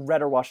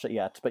read or watched it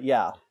yet, but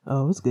yeah.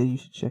 Oh, it's good. You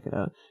should check it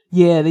out.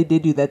 Yeah, they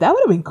did do that. That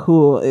would have been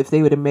cool if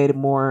they would have made it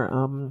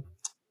more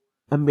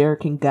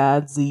American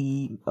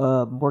Gods-y,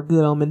 more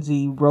Good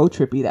Omens-y, road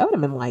trippy. That would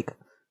have been like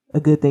a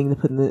good thing to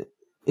put in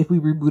if we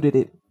rebooted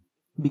it.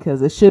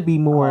 Because it should be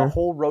more... A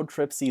whole road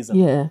trip season.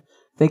 Yeah.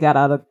 They got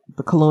out of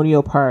the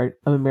colonial part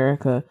of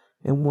America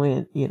and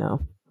went,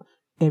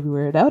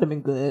 everywhere. That would have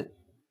been good.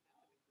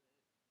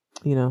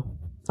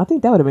 I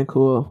think that would have been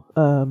cool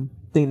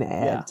thing to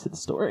add to the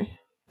story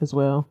as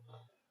well.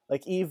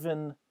 Like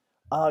even,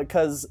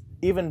 because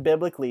even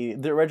biblically,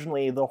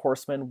 originally the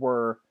horsemen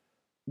were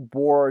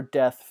war,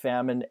 death,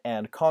 famine,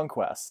 and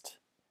conquest.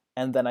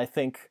 And then I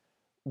think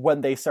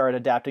when they started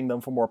adapting them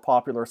for more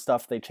popular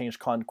stuff, they changed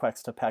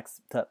conquest to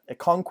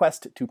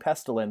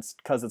pestilence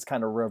because it's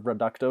kind of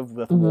reductive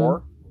with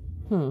war.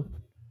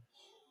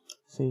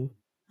 See.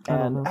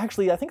 And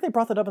actually, I think they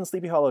brought that up in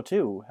Sleepy Hollow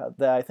too.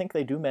 I think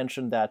they do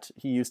mention that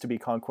he used to be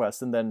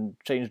Conquest and then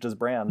changed his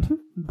brand.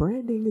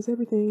 Branding is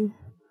everything.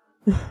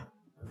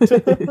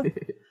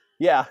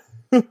 Yeah.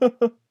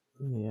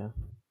 Yeah.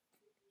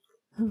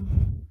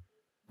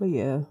 But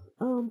yeah,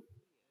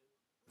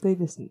 they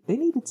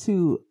needed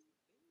to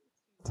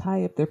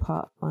tie up their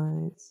plot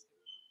lines,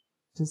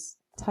 just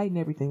tighten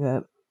everything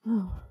up.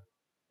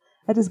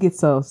 I just get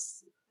so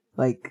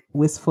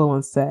wistful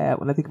and sad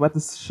when I think about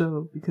this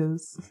show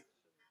because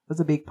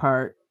that's a big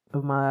part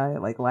of my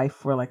life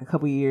for a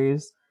couple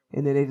years,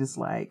 and then they just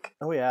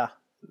oh yeah,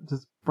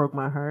 just broke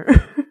my heart.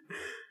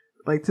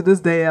 To this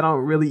day, I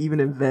don't really even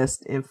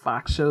invest in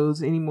Fox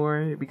shows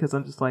anymore because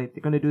I'm just they're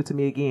gonna do it to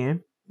me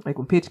again.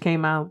 When Pitch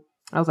came out,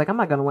 I was I'm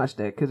not gonna watch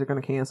that because they're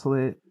gonna cancel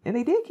it, and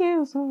they did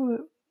cancel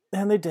it.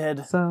 And they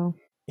did. So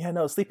yeah,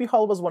 no, Sleepy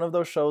Hollow was one of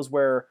those shows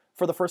where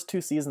for the first 2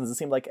 seasons, it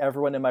seemed like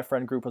everyone in my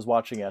friend group was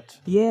watching it.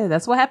 Yeah,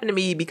 that's what happened to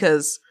me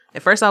because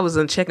at first I was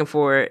checking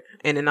for it,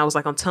 and then I was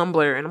on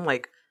Tumblr, and I'm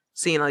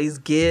seeing all these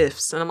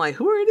GIFs, and I'm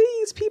who are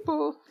these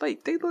people? They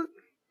look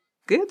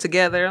good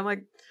together.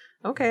 I'm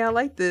okay, I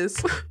like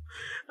this.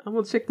 I'm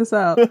gonna check this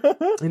out.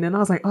 And then I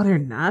was oh, they're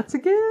not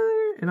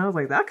together? And I was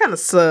that kind of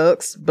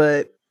sucks,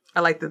 but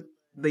I like the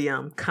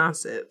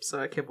concept,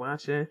 so I kept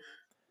watching.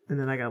 And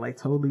then I got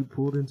totally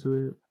pulled into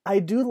it. I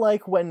do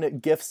like when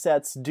GIF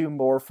sets do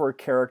more for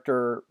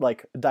character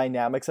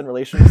dynamics and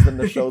relations than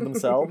the show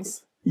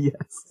themselves.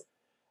 Yes.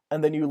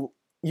 And then you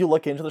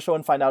look into the show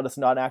and find out it's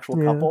not an actual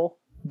couple.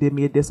 Did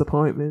me a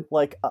disappointment.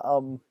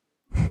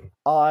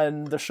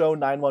 On the show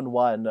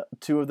 911,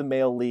 2 of the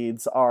male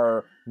leads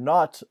are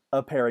not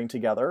a pairing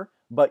together,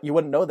 but you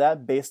wouldn't know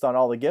that based on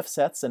all the GIF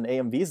sets and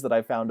AMVs that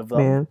I found of them.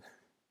 Man.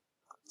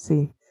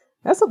 See,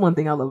 that's the one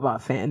thing I love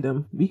about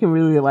fandom. We can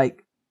really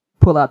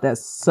pull out that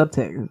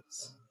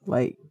subtext.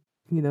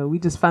 We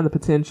just find the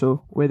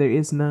potential where there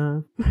is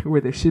none,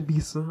 where there should be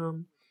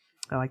some.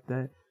 I like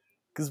that.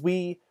 Because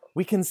we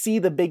can see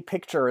the big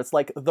picture. It's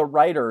the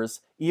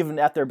writers, even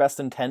at their best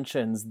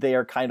intentions, they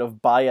are kind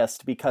of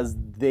biased because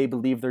they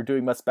believe they're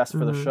doing what's best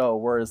for the show,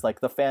 whereas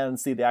the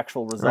fans see the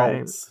actual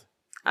results.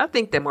 Right. I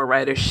think that more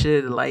writers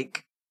should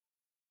look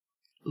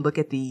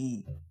at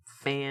the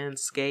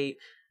fanscape.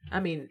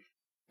 I mean,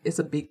 it's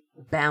a big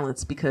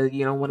balance because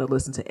you don't want to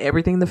listen to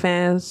everything the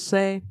fans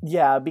say.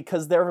 Yeah,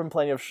 because there have been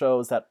plenty of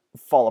shows that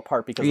fall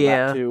apart because of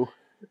that too.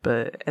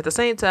 But at the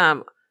same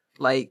time,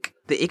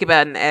 the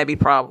Ichabod and Abby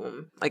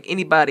problem,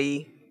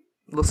 anybody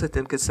looks at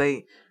them could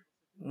say,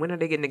 when are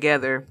they getting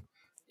together?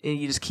 And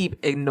you just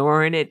keep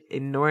ignoring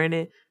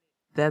it,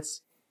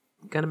 that's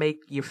gonna make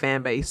your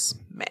fan base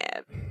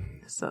mad.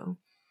 So,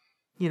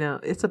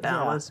 it's a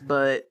balance,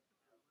 but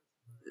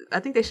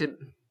I think they should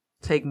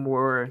take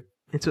more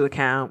into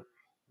account,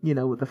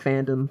 with the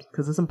fandom,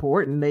 because it's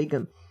important. They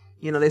can,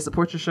 they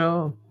support your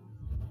show.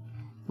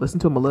 Listen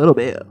to them a little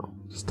bit,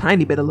 just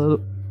tiny bit, a little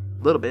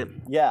bit.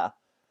 Yeah.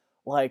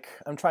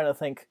 I'm trying to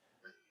think.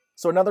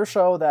 So another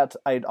show that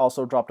I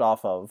also dropped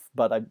off of,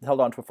 but I held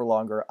on to it for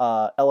longer,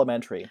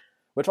 Elementary,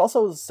 which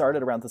also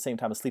started around the same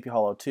time as Sleepy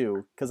Hollow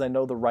too, because I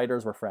know the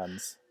writers were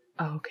friends.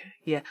 Oh, okay.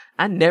 Yeah.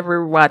 I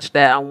never watched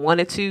that. I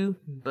wanted to,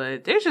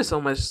 but there's just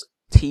so much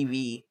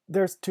TV.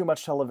 There's too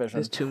much television.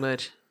 There's too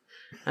much.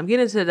 I'm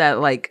getting to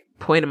that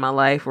point in my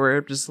life where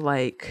I'm just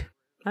I'd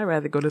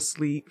rather go to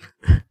sleep.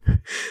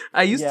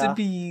 I used to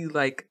be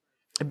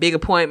a big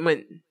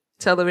appointment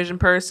television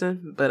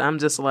person, but I'm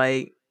just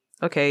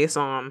okay, it's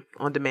on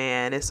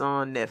demand, it's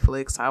on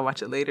Netflix, I'll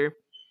watch it later.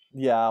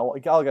 Yeah,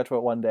 I'll get to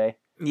it one day.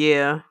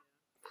 Yeah.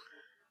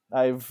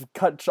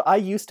 I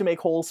used to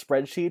make whole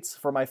spreadsheets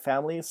for my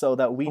family so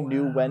that we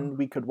knew when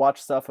we could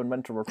watch stuff and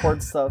when to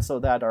record stuff so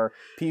that our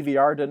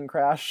PVR didn't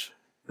crash.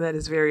 That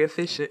is very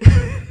efficient.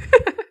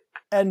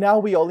 And now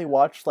we only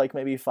watch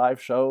maybe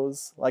 5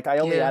 shows. I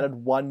only added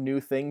one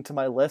new thing to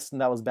my list,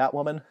 and that was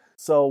Batwoman.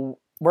 So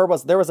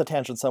there was a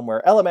tangent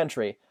somewhere.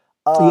 Elementary.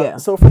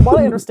 So from what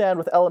I understand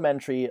with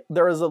Elementary,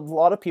 there is a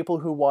lot of people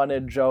who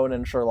wanted Joan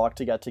and Sherlock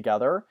to get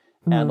together,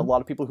 and a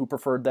lot of people who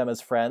preferred them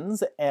as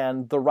friends.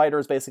 And the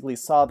writers basically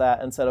saw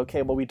that and said,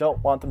 okay, well, we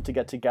don't want them to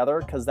get together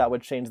because that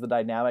would change the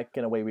dynamic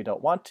in a way we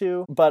don't want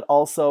to. But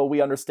also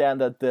we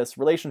understand that this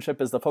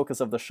relationship is the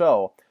focus of the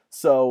show.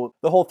 So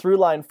the whole through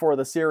line for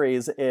the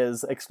series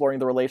is exploring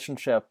the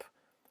relationship,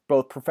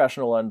 both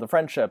professional and the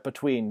friendship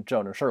between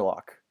Joan and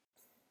Sherlock.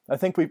 I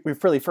think we've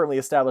pretty firmly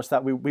established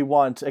that we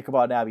want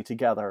Ichabod and Abby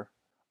together.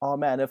 Oh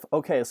man, if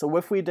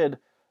we did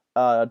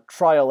a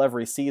trial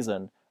every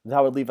season,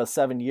 that would leave us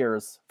 7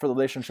 years for the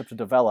relationship to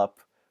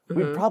develop.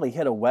 We'd probably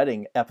hit a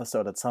wedding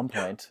episode at some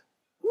point.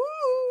 Woo!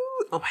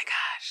 Oh my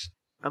gosh.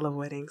 I love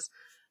weddings.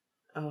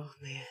 Oh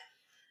man.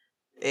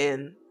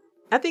 And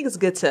I think it's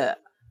good to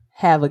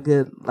have a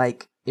good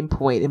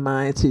point in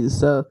mind too.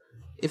 So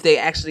if they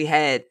actually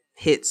had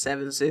hit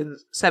seven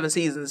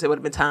seasons, it would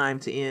have been time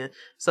to end.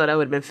 So that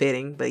would have been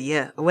fitting. But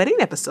yeah, a wedding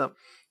episode.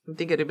 You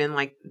think it'd have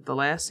been the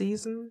last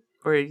season?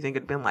 Or you think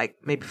it'd been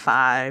maybe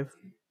 5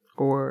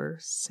 or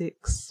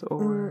 6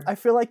 or... I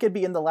feel like it'd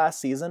be in the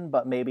last season,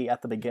 but maybe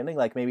at the beginning.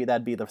 Maybe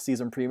that'd be the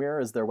season premiere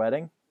is their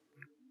wedding.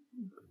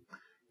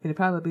 It'd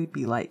probably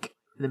be in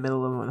the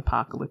middle of an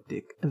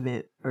apocalyptic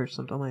event or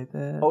something like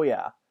that. Oh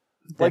yeah.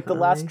 Definitely. The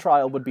last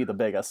trial would be the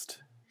biggest.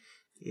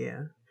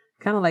 Yeah.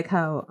 Kind of like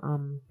how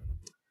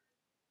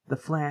the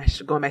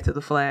Flash, going back to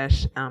the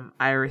Flash,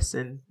 Iris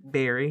and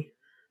Barry,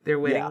 their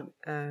wedding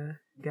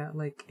got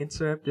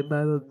interrupted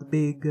by the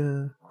big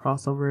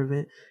crossover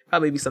event.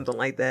 Probably be something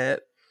like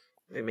that.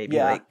 It may be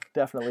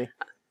definitely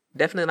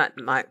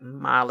not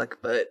Malik,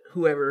 but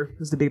whoever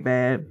is the big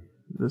bad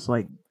that's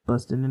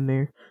busting in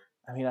there.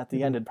 I mean, at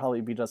the end, it'd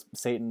probably be just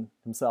Satan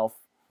himself.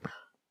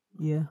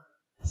 Yeah.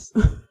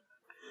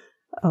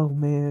 Oh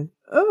man.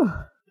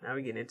 Oh. Now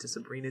we're getting into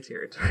Sabrina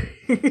territory.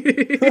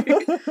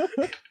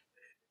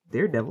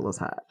 Daredevil is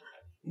hot.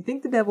 You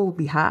think the devil would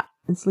be hot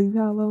in Sleepy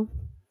Hollow?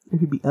 Or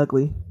he'd be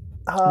ugly?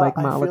 Malik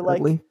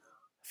ugly? I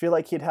feel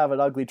like he'd have an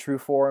ugly true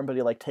form, but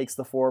he takes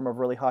the form of a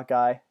really hot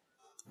guy.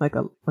 Like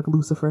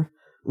Lucifer.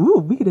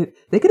 Ooh,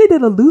 they could have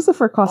did a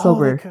Lucifer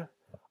crossover.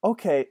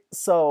 Okay,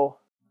 so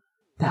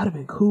that would have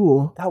been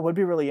cool. That would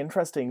be really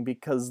interesting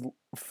because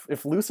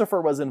if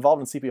Lucifer was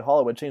involved in Sleepy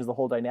Hollow, it would change the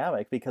whole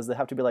dynamic because they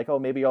have to be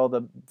maybe all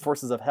the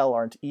forces of hell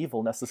aren't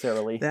evil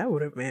necessarily. That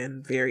would have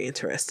been very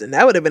interesting.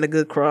 That would have been a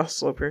good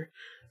crossover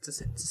to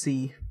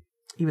see.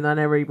 Even though I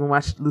never even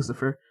watched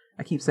Lucifer,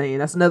 I keep saying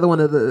that's another one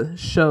of the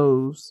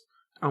shows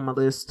on my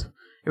list.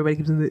 Everybody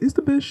keeps saying it's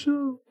the best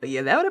show. But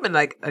yeah, that would have been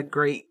a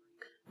great,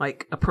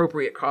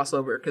 appropriate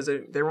crossover because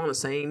they were on the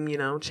same,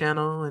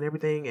 channel and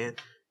everything, and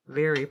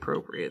very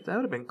appropriate. That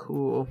would have been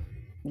cool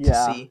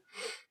to see.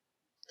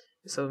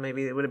 So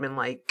maybe it would have been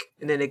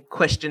and then they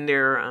questioned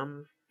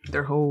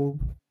their whole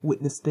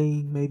witness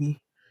thing, maybe.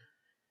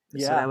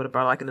 Yeah. So that would have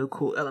brought a new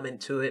cool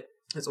element to it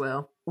as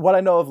well. What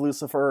I know of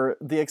Lucifer,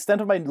 the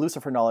extent of my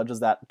Lucifer knowledge is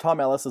that Tom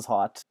Ellis is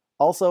hot.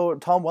 Also,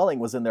 Tom Welling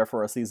was in there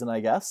for a season, I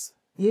guess.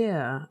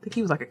 Yeah, I think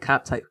he was a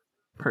cop type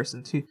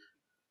person too.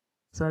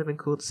 So it'd have been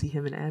cool to see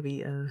him and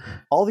Abby.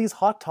 All these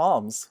hot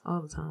Toms.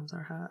 All the Toms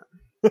are hot.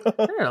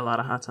 There are a lot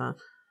of hot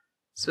Toms.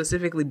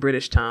 Specifically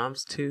British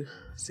Toms too,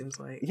 seems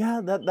like.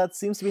 Yeah, that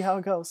seems to be how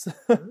it goes.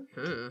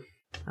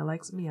 I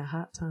likes me a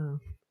hot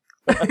Tom.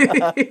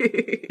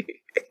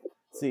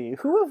 See,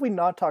 who have we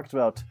not talked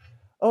about?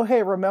 Oh,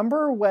 hey,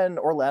 remember when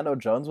Orlando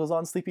Jones was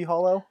on Sleepy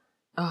Hollow?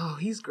 Oh,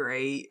 he's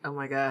great. Oh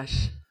my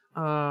gosh.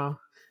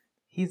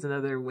 He's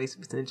another waste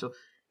of potential.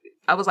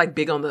 I was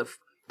big on the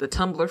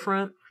Tumblr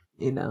front.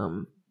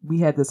 And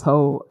we had this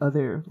whole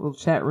other little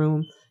chat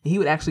room. He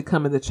would actually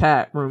come in the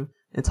chat room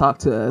and talk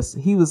to us.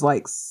 He was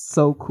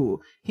so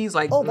cool. He's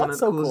one of the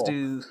coolest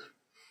dudes.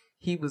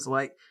 He was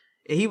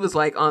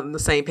on the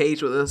same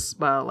page with us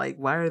about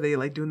why are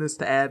they doing this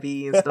to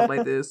Abby and stuff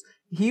like this.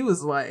 He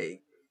was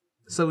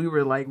so we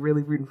were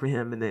really rooting for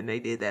him, and then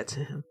they did that to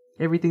him.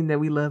 Everything that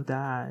we love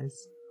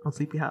dies on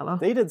Sleepy Hollow.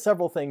 They did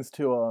several things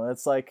to him.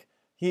 It's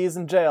he's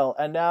in jail,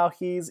 and now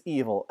he's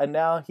evil, and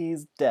now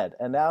he's dead,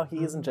 and now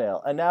he's in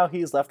jail, and now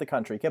he's left the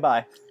country.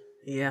 Goodbye.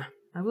 Yeah,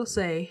 I will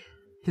say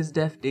his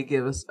death did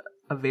give us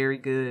a very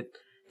good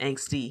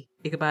angsty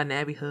Ichabod and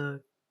Abby hug.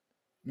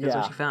 That's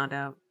what she found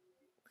out.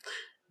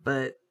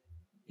 But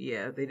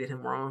yeah, they did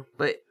him wrong.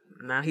 But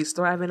now he's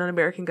thriving on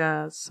American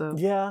Gods, so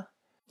yeah,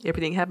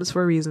 everything happens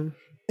for a reason.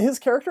 His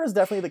character is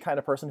definitely the kind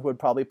of person who would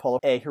probably pull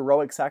a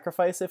heroic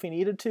sacrifice if he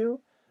needed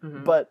to.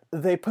 Mm-hmm. But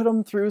they put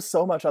him through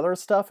so much other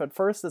stuff. At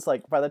first, it's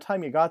by the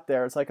time you got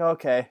there, it's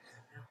okay,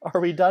 are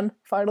we done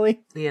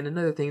finally? Yeah, and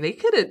another thing,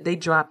 they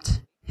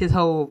dropped his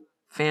whole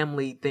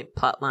family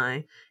plot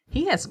line.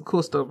 He had some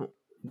cool stuff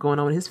going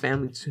on with his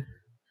family too.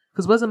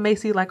 Because wasn't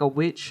Macy a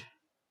witch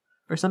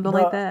or something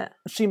like that?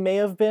 She may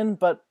have been,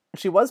 but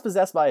she was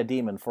possessed by a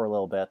demon for a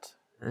little bit.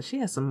 She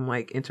has some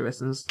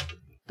interesting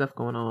stuff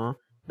going on.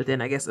 But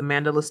then I guess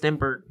Amanda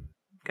Stenberg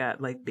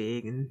got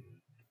big and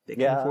they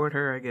can afford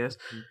her, I guess.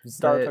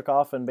 Star took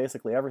off and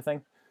basically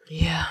everything.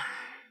 Yeah.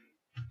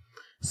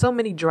 So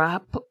many dry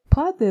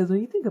plot threads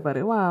when you think about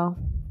it. Wow.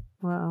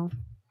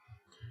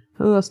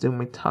 Who else didn't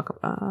we talk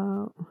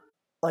about?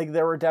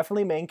 There were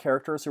definitely main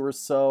characters who were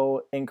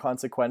so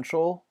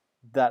inconsequential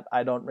that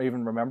I don't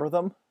even remember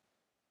them.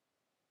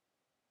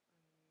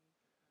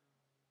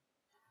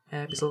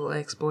 Abby's little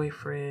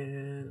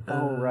ex-boyfriend.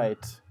 Oh,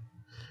 right.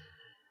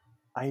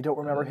 I don't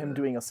remember him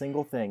doing a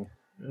single thing.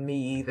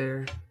 Me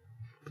either.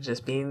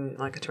 Just being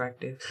like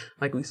attractive,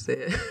 like we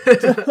said.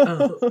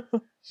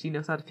 She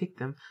knows how to pick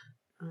them.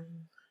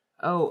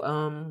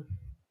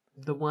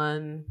 The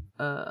one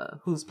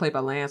who's played by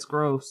Lance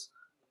Gross.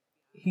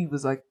 He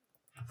was like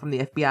from the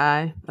FBI.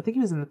 I think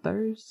he was in the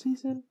 3rd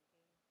season.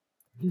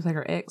 He was like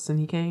her ex, and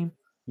he came.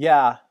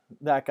 Yeah,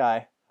 that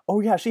guy. Oh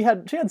yeah, she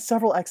had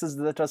several exes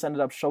that just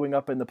ended up showing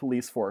up in the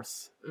police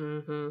force.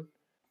 Mm-hmm.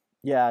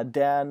 Yeah,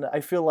 Dan. I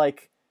feel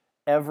like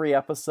every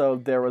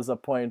episode there was a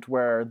point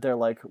where they're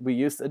like, "We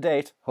used to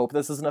date. Hope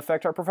this doesn't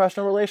affect our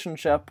professional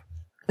relationship."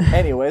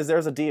 Anyways,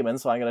 there's a demon,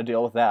 so I'm gonna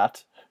deal with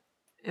that.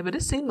 Yeah, but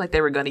it seemed like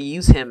they were going to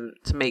use him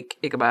to make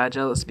Ichabod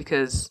jealous,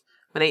 because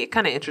when they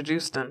kind of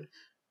introduced him,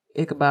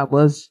 Ichabod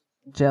was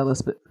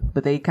jealous,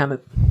 but they kind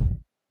of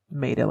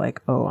made it like,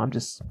 oh, I'm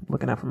just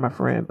looking out for my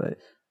friend, but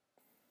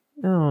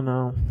I don't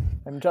know.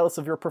 I'm jealous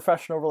of your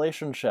professional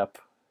relationship.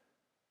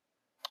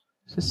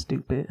 Just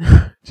stupid.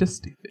 Just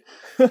stupid.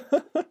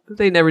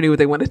 they never knew what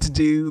they wanted to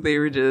do. They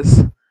were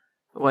just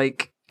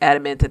like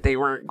adamant that they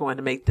weren't going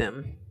to make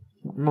them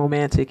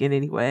romantic in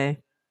any way,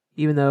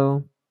 even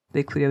though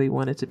they clearly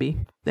wanted to be.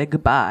 That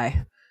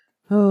goodbye.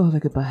 Oh, the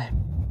goodbye.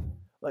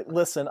 Like,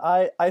 listen,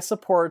 I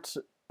support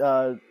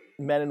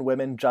men and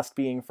women just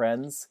being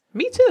friends.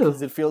 Me too.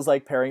 Because it feels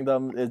like pairing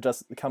them, it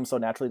just comes so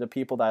naturally to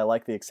people that I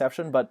like the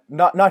exception, but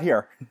not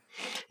here.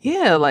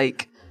 Yeah,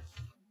 like,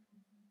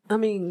 I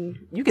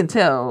mean, you can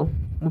tell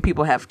when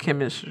people have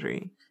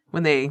chemistry,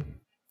 when they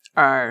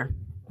are,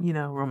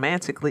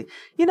 romantically,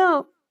 you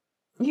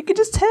can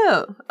just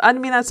tell. I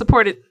mean, I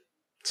support it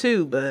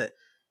too, but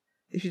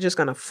if you're just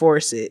going to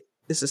force it,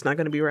 it's just not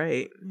going to be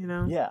right,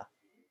 Yeah.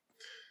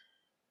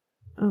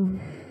 Oh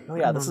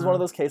yeah, this is one of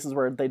those cases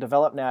where they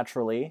develop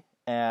naturally,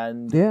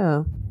 and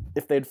yeah,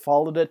 if they'd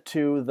followed it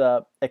to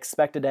the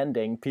expected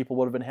ending, people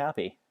would have been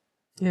happy.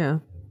 Yeah.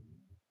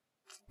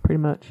 Pretty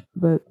much.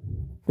 But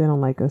they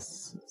don't like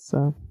us,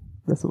 so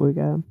that's what we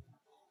got.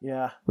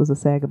 Yeah. It was a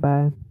sad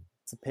goodbye.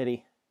 It's a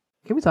pity.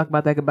 Can we talk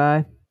about that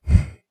goodbye?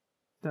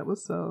 That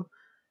was so...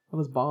 I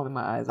was bawling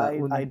my eyes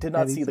out. I did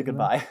not see the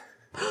goodbye.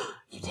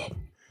 You did?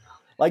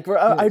 Like,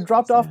 I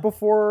dropped off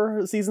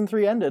before season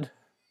 3 ended.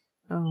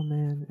 Oh,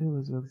 man. It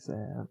was really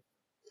sad.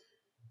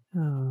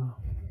 Oh,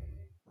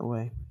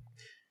 boy.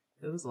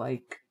 It was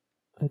like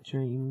a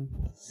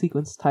dream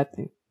sequence type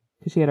thing.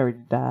 Because she had already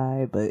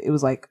died, but it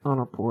was like on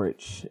her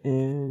porch.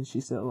 And she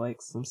said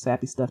like some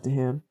sappy stuff to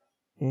him.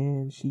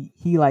 And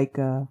he like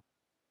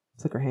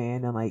took her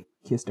hand and like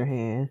kissed her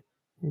hand.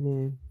 And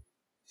then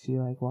she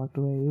like walked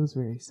away. It was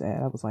very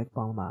sad. I was like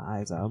bawling my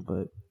eyes out,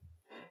 but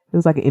it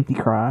was like an empty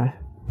cry.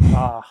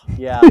 Ah,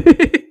 yeah.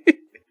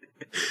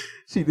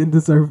 She didn't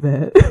deserve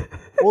that.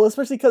 Well,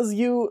 especially because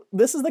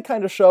this is the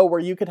kind of show where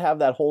you could have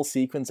that whole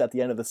sequence at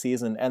the end of the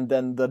season, and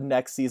then the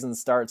next season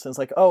starts, and it's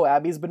like, oh,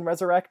 Abby's been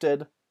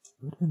resurrected.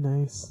 Would have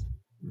been nice.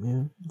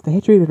 Yeah. If they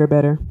had treated her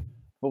better.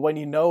 But when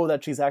you know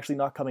that she's actually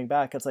not coming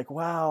back, it's like,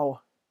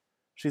 wow,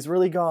 she's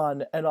really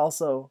gone, and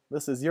also,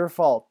 this is your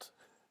fault,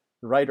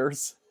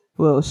 writers.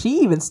 Well,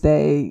 she even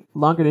stayed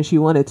longer than she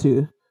wanted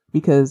to,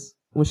 because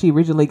when she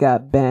originally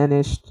got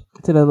banished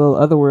to the little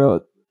other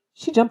world,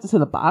 she jumped into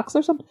the box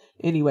or something.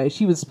 Anyway,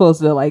 she was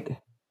supposed to like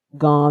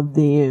gone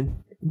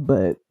then,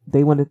 but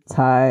they wanted to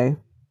tie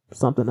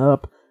something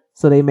up,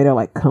 so they made her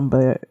like come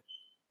back.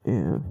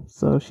 Yeah,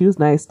 so she was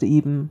nice to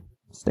even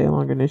stay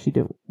longer than she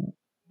did.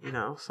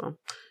 So.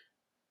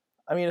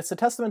 I mean, it's a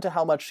testament to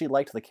how much she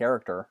liked the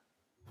character.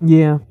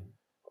 Yeah.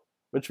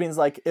 Which means,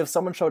 like, if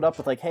someone showed up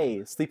with, like,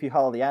 hey, Sleepy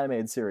Hollow, the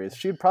animated series,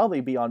 she'd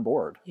probably be on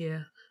board.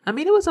 Yeah. I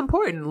mean, it was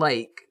important.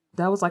 Like,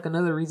 that was, like,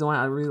 another reason why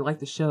I really liked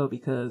the show,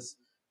 because,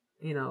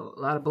 a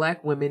lot of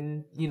black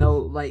women,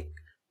 like,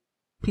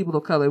 people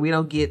of color, we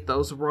don't get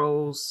those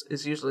roles.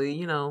 It's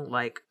usually,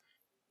 like,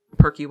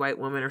 perky white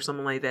woman or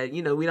something like that.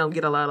 We don't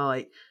get a lot of,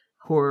 like,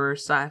 horror,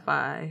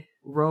 sci-fi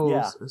roles.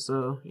 Yeah. And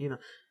so,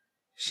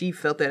 she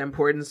felt that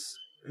importance.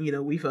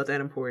 We felt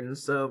that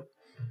importance. So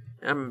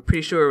I'm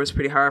pretty sure it was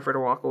pretty hard for her to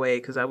walk away,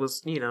 because I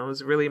was, it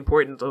was really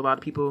important to a lot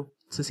of people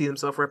to see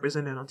themselves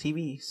represented on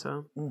TV.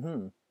 So,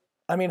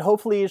 I mean,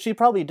 hopefully she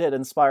probably did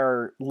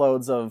inspire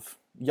loads of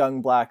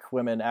young black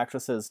women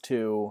actresses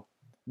to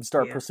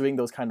start pursuing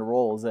those kind of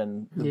roles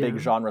and the big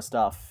genre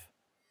stuff.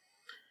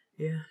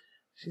 Yeah,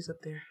 she's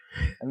up there.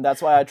 And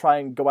that's why I try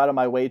and go out of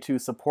my way to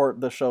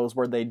support the shows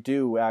where they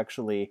do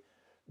actually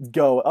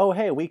go, oh,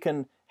 hey, we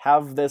can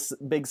have this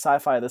big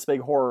sci-fi, this big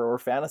horror or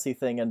fantasy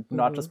thing, and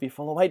not just be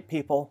full of white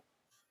people.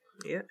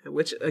 Yeah,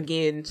 which,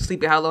 again,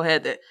 Sleepy Hollow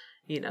had that,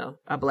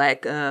 a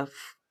black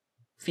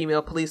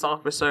female police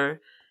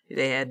officer.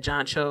 They had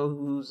John Cho,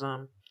 who's,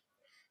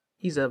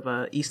 he's of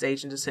East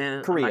Asian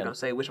descent. Korean. I'm not going to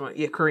say which one.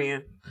 Yeah,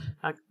 Korean.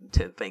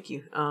 Thank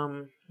you.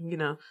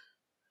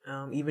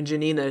 Even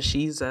Janina,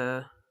 she's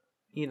a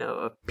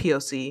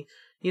POC.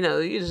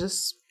 It's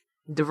just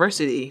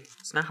diversity.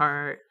 It's not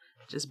hard.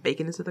 Just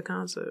baking into the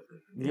concept.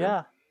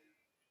 Yeah.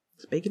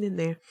 It's baking in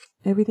there.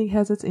 Everything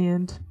has its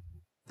end.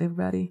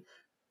 Everybody,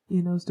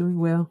 is doing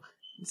well.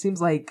 It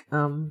seems like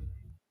Tom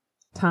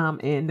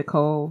and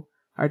Nicole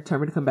are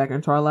determined to come back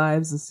into our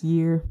lives this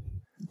year.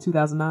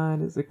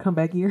 2009 is a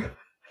comeback year.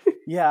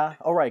 Yeah.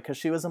 Oh, right. Because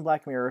she was in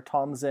Black Mirror.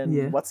 Tom's in.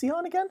 Yeah. What's he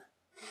on again?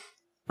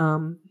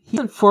 He's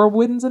in Four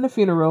Weddings and a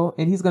Funeral,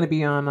 and he's going to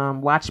be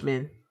on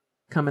Watchmen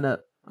coming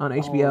up on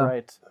HBO. Oh,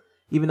 right.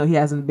 Even though he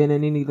hasn't been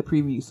in any of the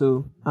previews,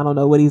 so I don't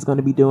know what he's going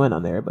to be doing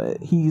on there.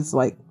 But he's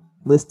like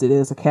listed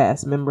as a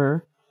cast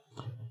member.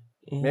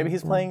 And, Maybe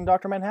he's playing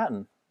Dr.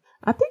 Manhattan.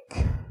 I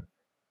think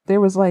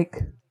there was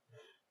like,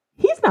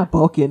 he's not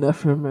bulky enough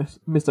for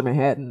Mr.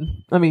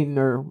 Manhattan. I mean,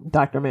 or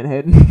Dr.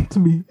 Manhattan to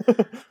me.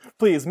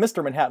 Please,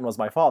 Mr. Manhattan was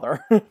my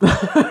father.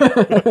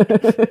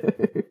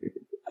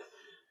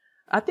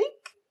 I think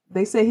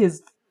they say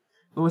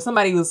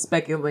somebody was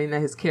speculating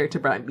that his character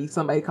might be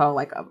somebody called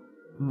like a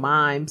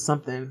mime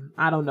something.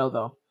 I don't know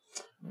though.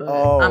 But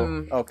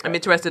okay. I'm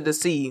interested to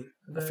see.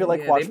 I feel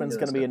like Watchmen's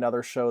going to be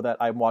another show that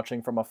I'm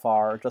watching from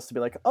afar just to be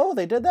like, oh,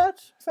 they did that?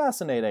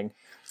 Fascinating.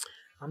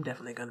 I'm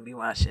definitely going to be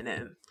watching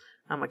it.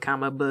 I'm a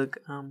comic book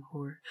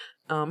whore.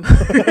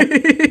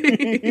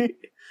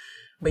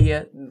 But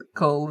yeah,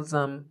 Cole's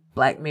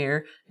Black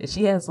Mirror, and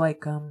she has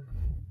like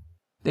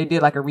they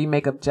did like a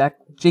remake of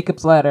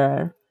Jacob's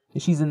Ladder,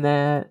 and she's in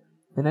that.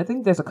 And I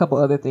think there's a couple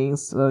other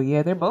things. So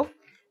yeah, they're both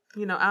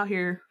out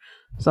here.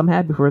 So I'm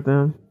happy for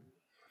them.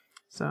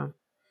 So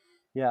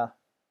yeah.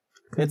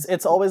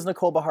 It's always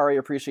Nicole Beharie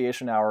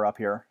Appreciation Hour up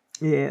here.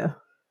 Yeah.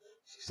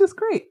 She's just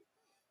great.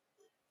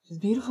 She's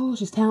beautiful,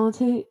 she's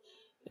talented,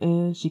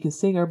 and she can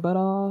sing her butt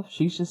off.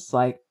 She's just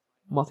like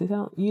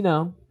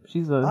multi-talented.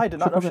 She's a I did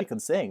not know she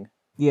could sing.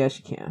 Yeah,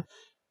 she can.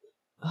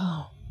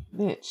 Oh,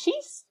 man.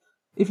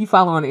 If you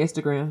follow her on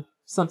Instagram,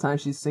 sometimes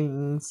she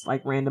sings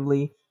like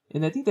randomly.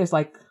 And I think there's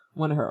like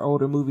one of her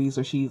older movies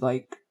where she's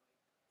like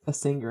a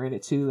singer in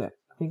it too. I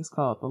think it's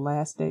called The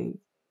Last Day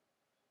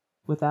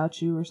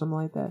Without You or something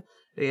like that.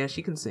 Yeah,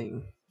 she can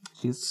sing.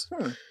 She's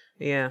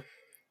yeah.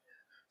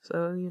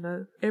 So,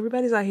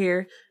 everybody's out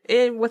here.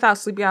 And without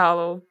Sleepy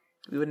Hollow,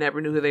 we would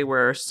never knew who they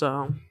were.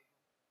 So,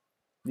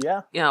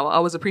 yeah. I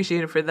was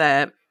appreciated for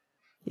that.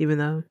 Even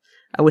though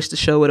I wish the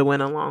show would have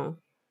went along,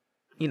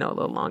 a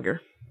little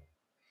longer.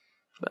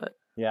 But,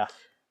 yeah,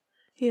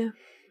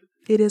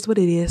 it is what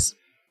it is.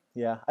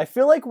 Yeah, I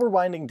feel like we're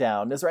winding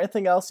down. Is there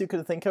anything else you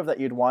could think of that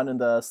you'd want in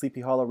the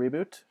Sleepy Hollow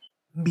reboot?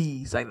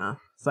 Bees, I know,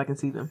 so I can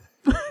see them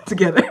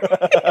together.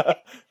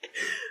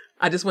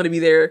 I just want to be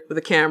there with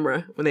a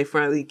camera when they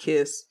finally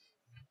kiss.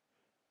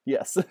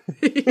 Yes.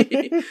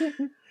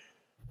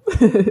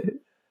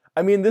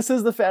 I mean, this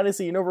is the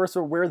fantasy universe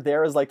where we're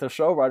there as like the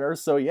showrunners,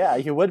 so yeah,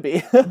 you would be.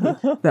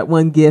 That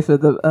one gif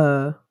of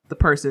the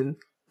person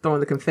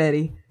throwing the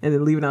confetti and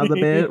then leaving out of the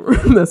bed.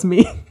 That's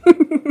me.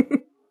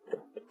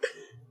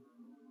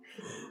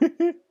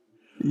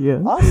 Yeah.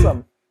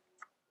 Awesome.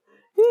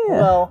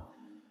 Yeah. Well,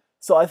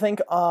 so I think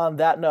on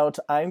that note,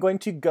 I'm going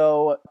to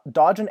go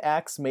dodge an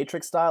axe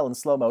Matrix style in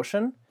slow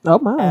motion. Oh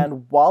my.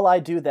 And while I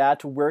do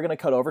that, we're going to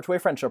cut over to a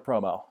friendship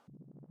promo.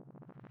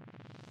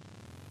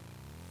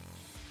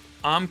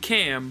 I'm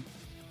Cam.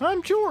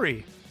 I'm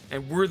Jory.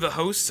 And we're the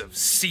hosts of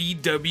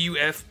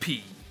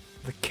CWFP,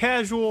 the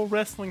Casual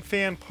Wrestling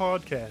Fan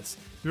Podcast,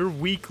 your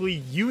weekly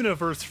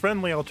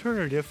universe-friendly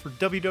alternative for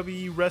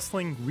WWE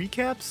wrestling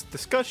recaps,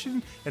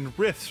 discussion, and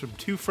riffs from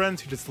two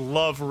friends who just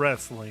love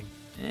wrestling.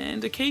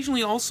 and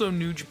occasionally also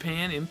New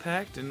Japan,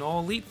 Impact, and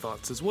All Elite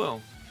thoughts as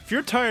well. If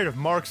you're tired of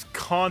Marks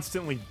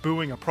constantly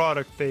booing a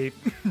product they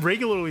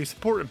regularly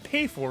support and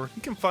pay for,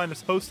 you can find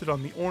us hosted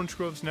on the Orange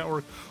Groves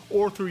Network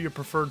or through your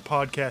preferred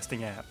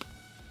podcasting app.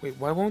 Wait,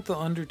 why won't The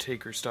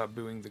Undertaker stop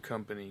booing the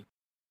company?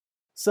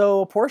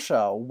 So,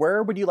 Portia,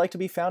 where would you like to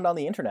be found on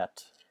the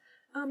internet?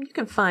 You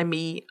can find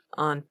me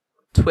on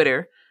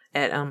Twitter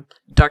at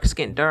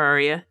Darkskin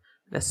Daria.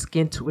 That's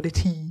skin to a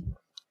T.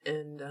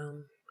 And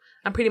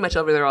I'm pretty much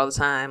over there all the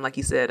time. Like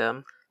you said,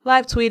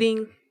 live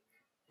tweeting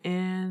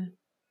and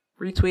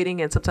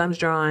retweeting and sometimes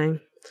drawing.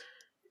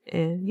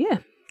 And yeah,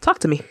 talk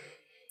to me.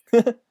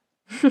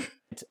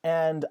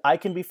 And I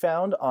can be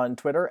found on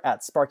Twitter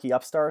at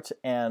SparkyUpstart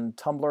and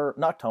Tumblr,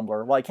 not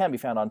Tumblr, well, I can be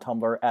found on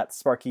Tumblr at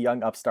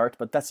SparkyYoungUpstart,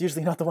 but that's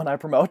usually not the one I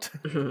promote.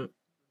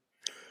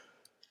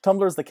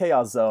 Tumblr's the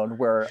chaos zone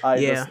where I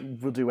just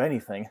will do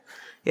anything.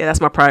 Yeah,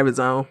 that's my private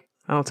zone.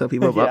 I don't tell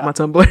people about my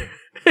Tumblr.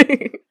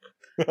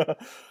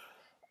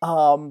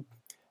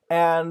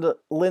 And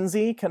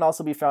Lindsay can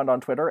also be found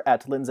on Twitter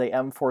at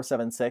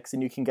LindsayM476,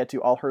 and you can get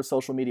to all her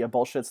social media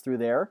bullshits through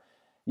there.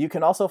 You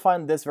can also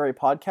find this very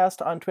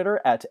podcast on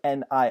Twitter at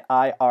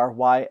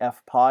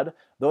NIIRYFpod.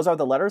 Those are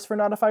the letters for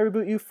Not If I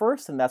Reboot You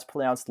First, and that's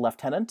pronounced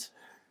lieutenant.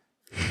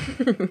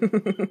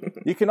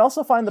 You can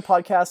also find the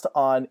podcast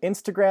on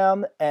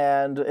Instagram,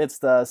 and it's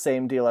the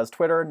same deal as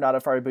Twitter, Not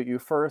If I Reboot You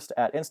First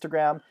at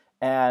Instagram,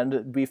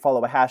 and we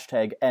follow a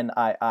hashtag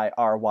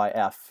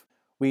NIIRYF.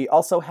 We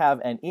also have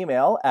an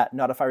email at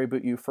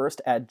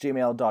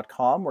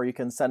notifirebootyoufirst@gmail.com where you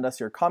can send us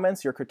your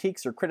comments, your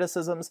critiques, your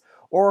criticisms,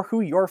 or who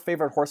your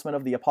favorite horseman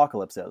of the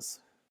apocalypse is.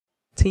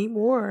 Team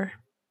War.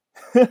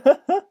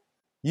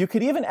 You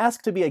could even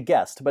ask to be a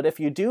guest, but if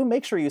you do,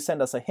 make sure you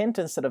send us a hint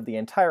instead of the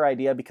entire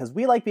idea because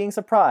we like being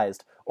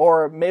surprised.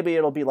 Or maybe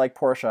it'll be like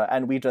Portia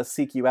and we just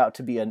seek you out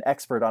to be an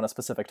expert on a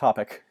specific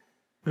topic.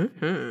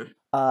 Mm-hmm.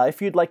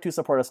 If you'd like to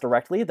support us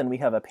directly, then we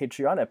have a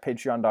Patreon at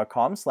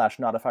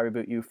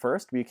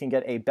patreon.com/notifirebootyoufirst, where you can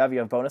get a bevy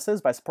of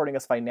bonuses by supporting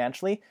us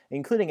financially,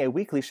 including a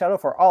weekly shout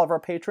out for all of our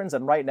patrons,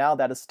 and right now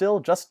that is still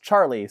just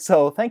Charlie,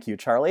 so thank you,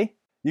 Charlie.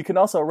 You can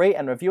also rate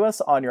and review us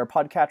on your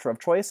podcatcher of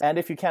choice, and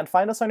if you can't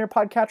find us on your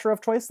podcatcher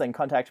of choice, then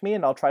contact me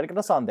and I'll try to get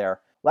us on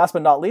there. Last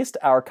but not least,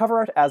 our cover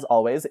art, as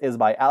always, is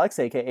by Alex,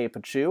 aka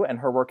Pachu, and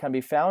her work can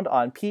be found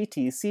on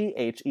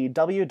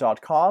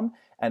ptchew.com,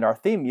 and our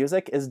theme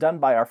music is done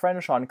by our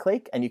friend Sean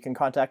Clake, and you can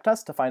contact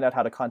us to find out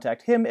how to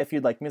contact him if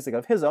you'd like music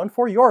of his own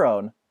for your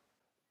own.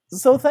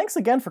 So thanks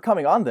again for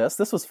coming on this.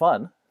 This was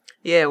fun.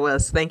 Yeah, it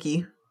was. Thank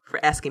you for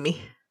asking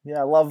me.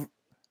 Yeah, I love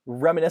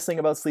reminiscing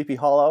about Sleepy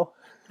Hollow.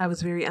 I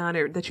was very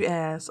honored that you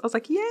asked. I was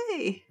like,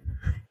 yay!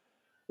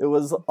 It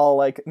was all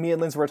like, me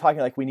and Lindsay were talking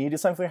like, we need to do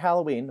something for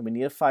Halloween. We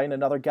need to find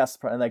another guest.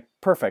 And like,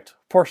 perfect.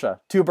 Portia,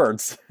 2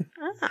 birds.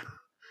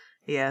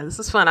 Yeah, this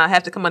is fun. I'll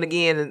have to come on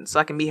again so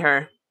I can meet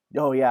her.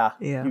 Oh, yeah.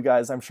 Yeah. You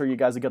guys, I'm sure you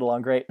guys would get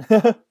along great.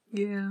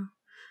 Yeah.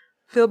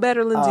 Feel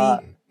better,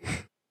 Lindsay.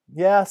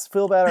 Yes,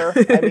 feel better.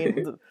 I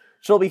mean,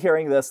 she'll be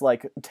hearing this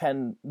like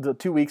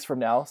 2 weeks from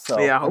now. So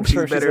yeah, I hope I'm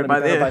sure she's better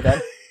gonna be by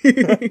better then.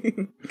 by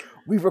then.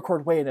 We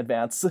record way in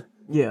advance.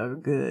 Yeah,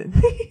 good.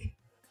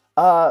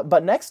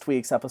 But next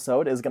week's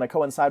episode is going to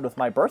coincide with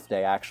my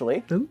birthday,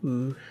 actually.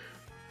 Ooh.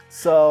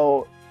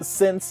 So,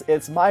 since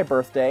it's my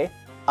birthday,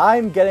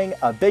 I'm getting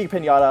a big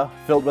piñata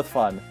filled with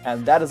fun,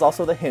 and that is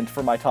also the hint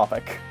for my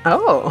topic.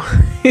 Oh.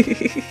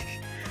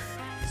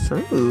 So,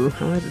 I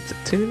wanted to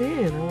tune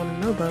in. I want to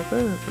know about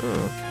that.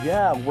 Oh.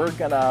 Yeah, we're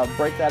gonna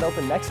break that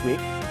open next week,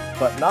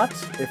 but not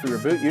if we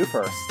reboot you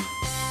first.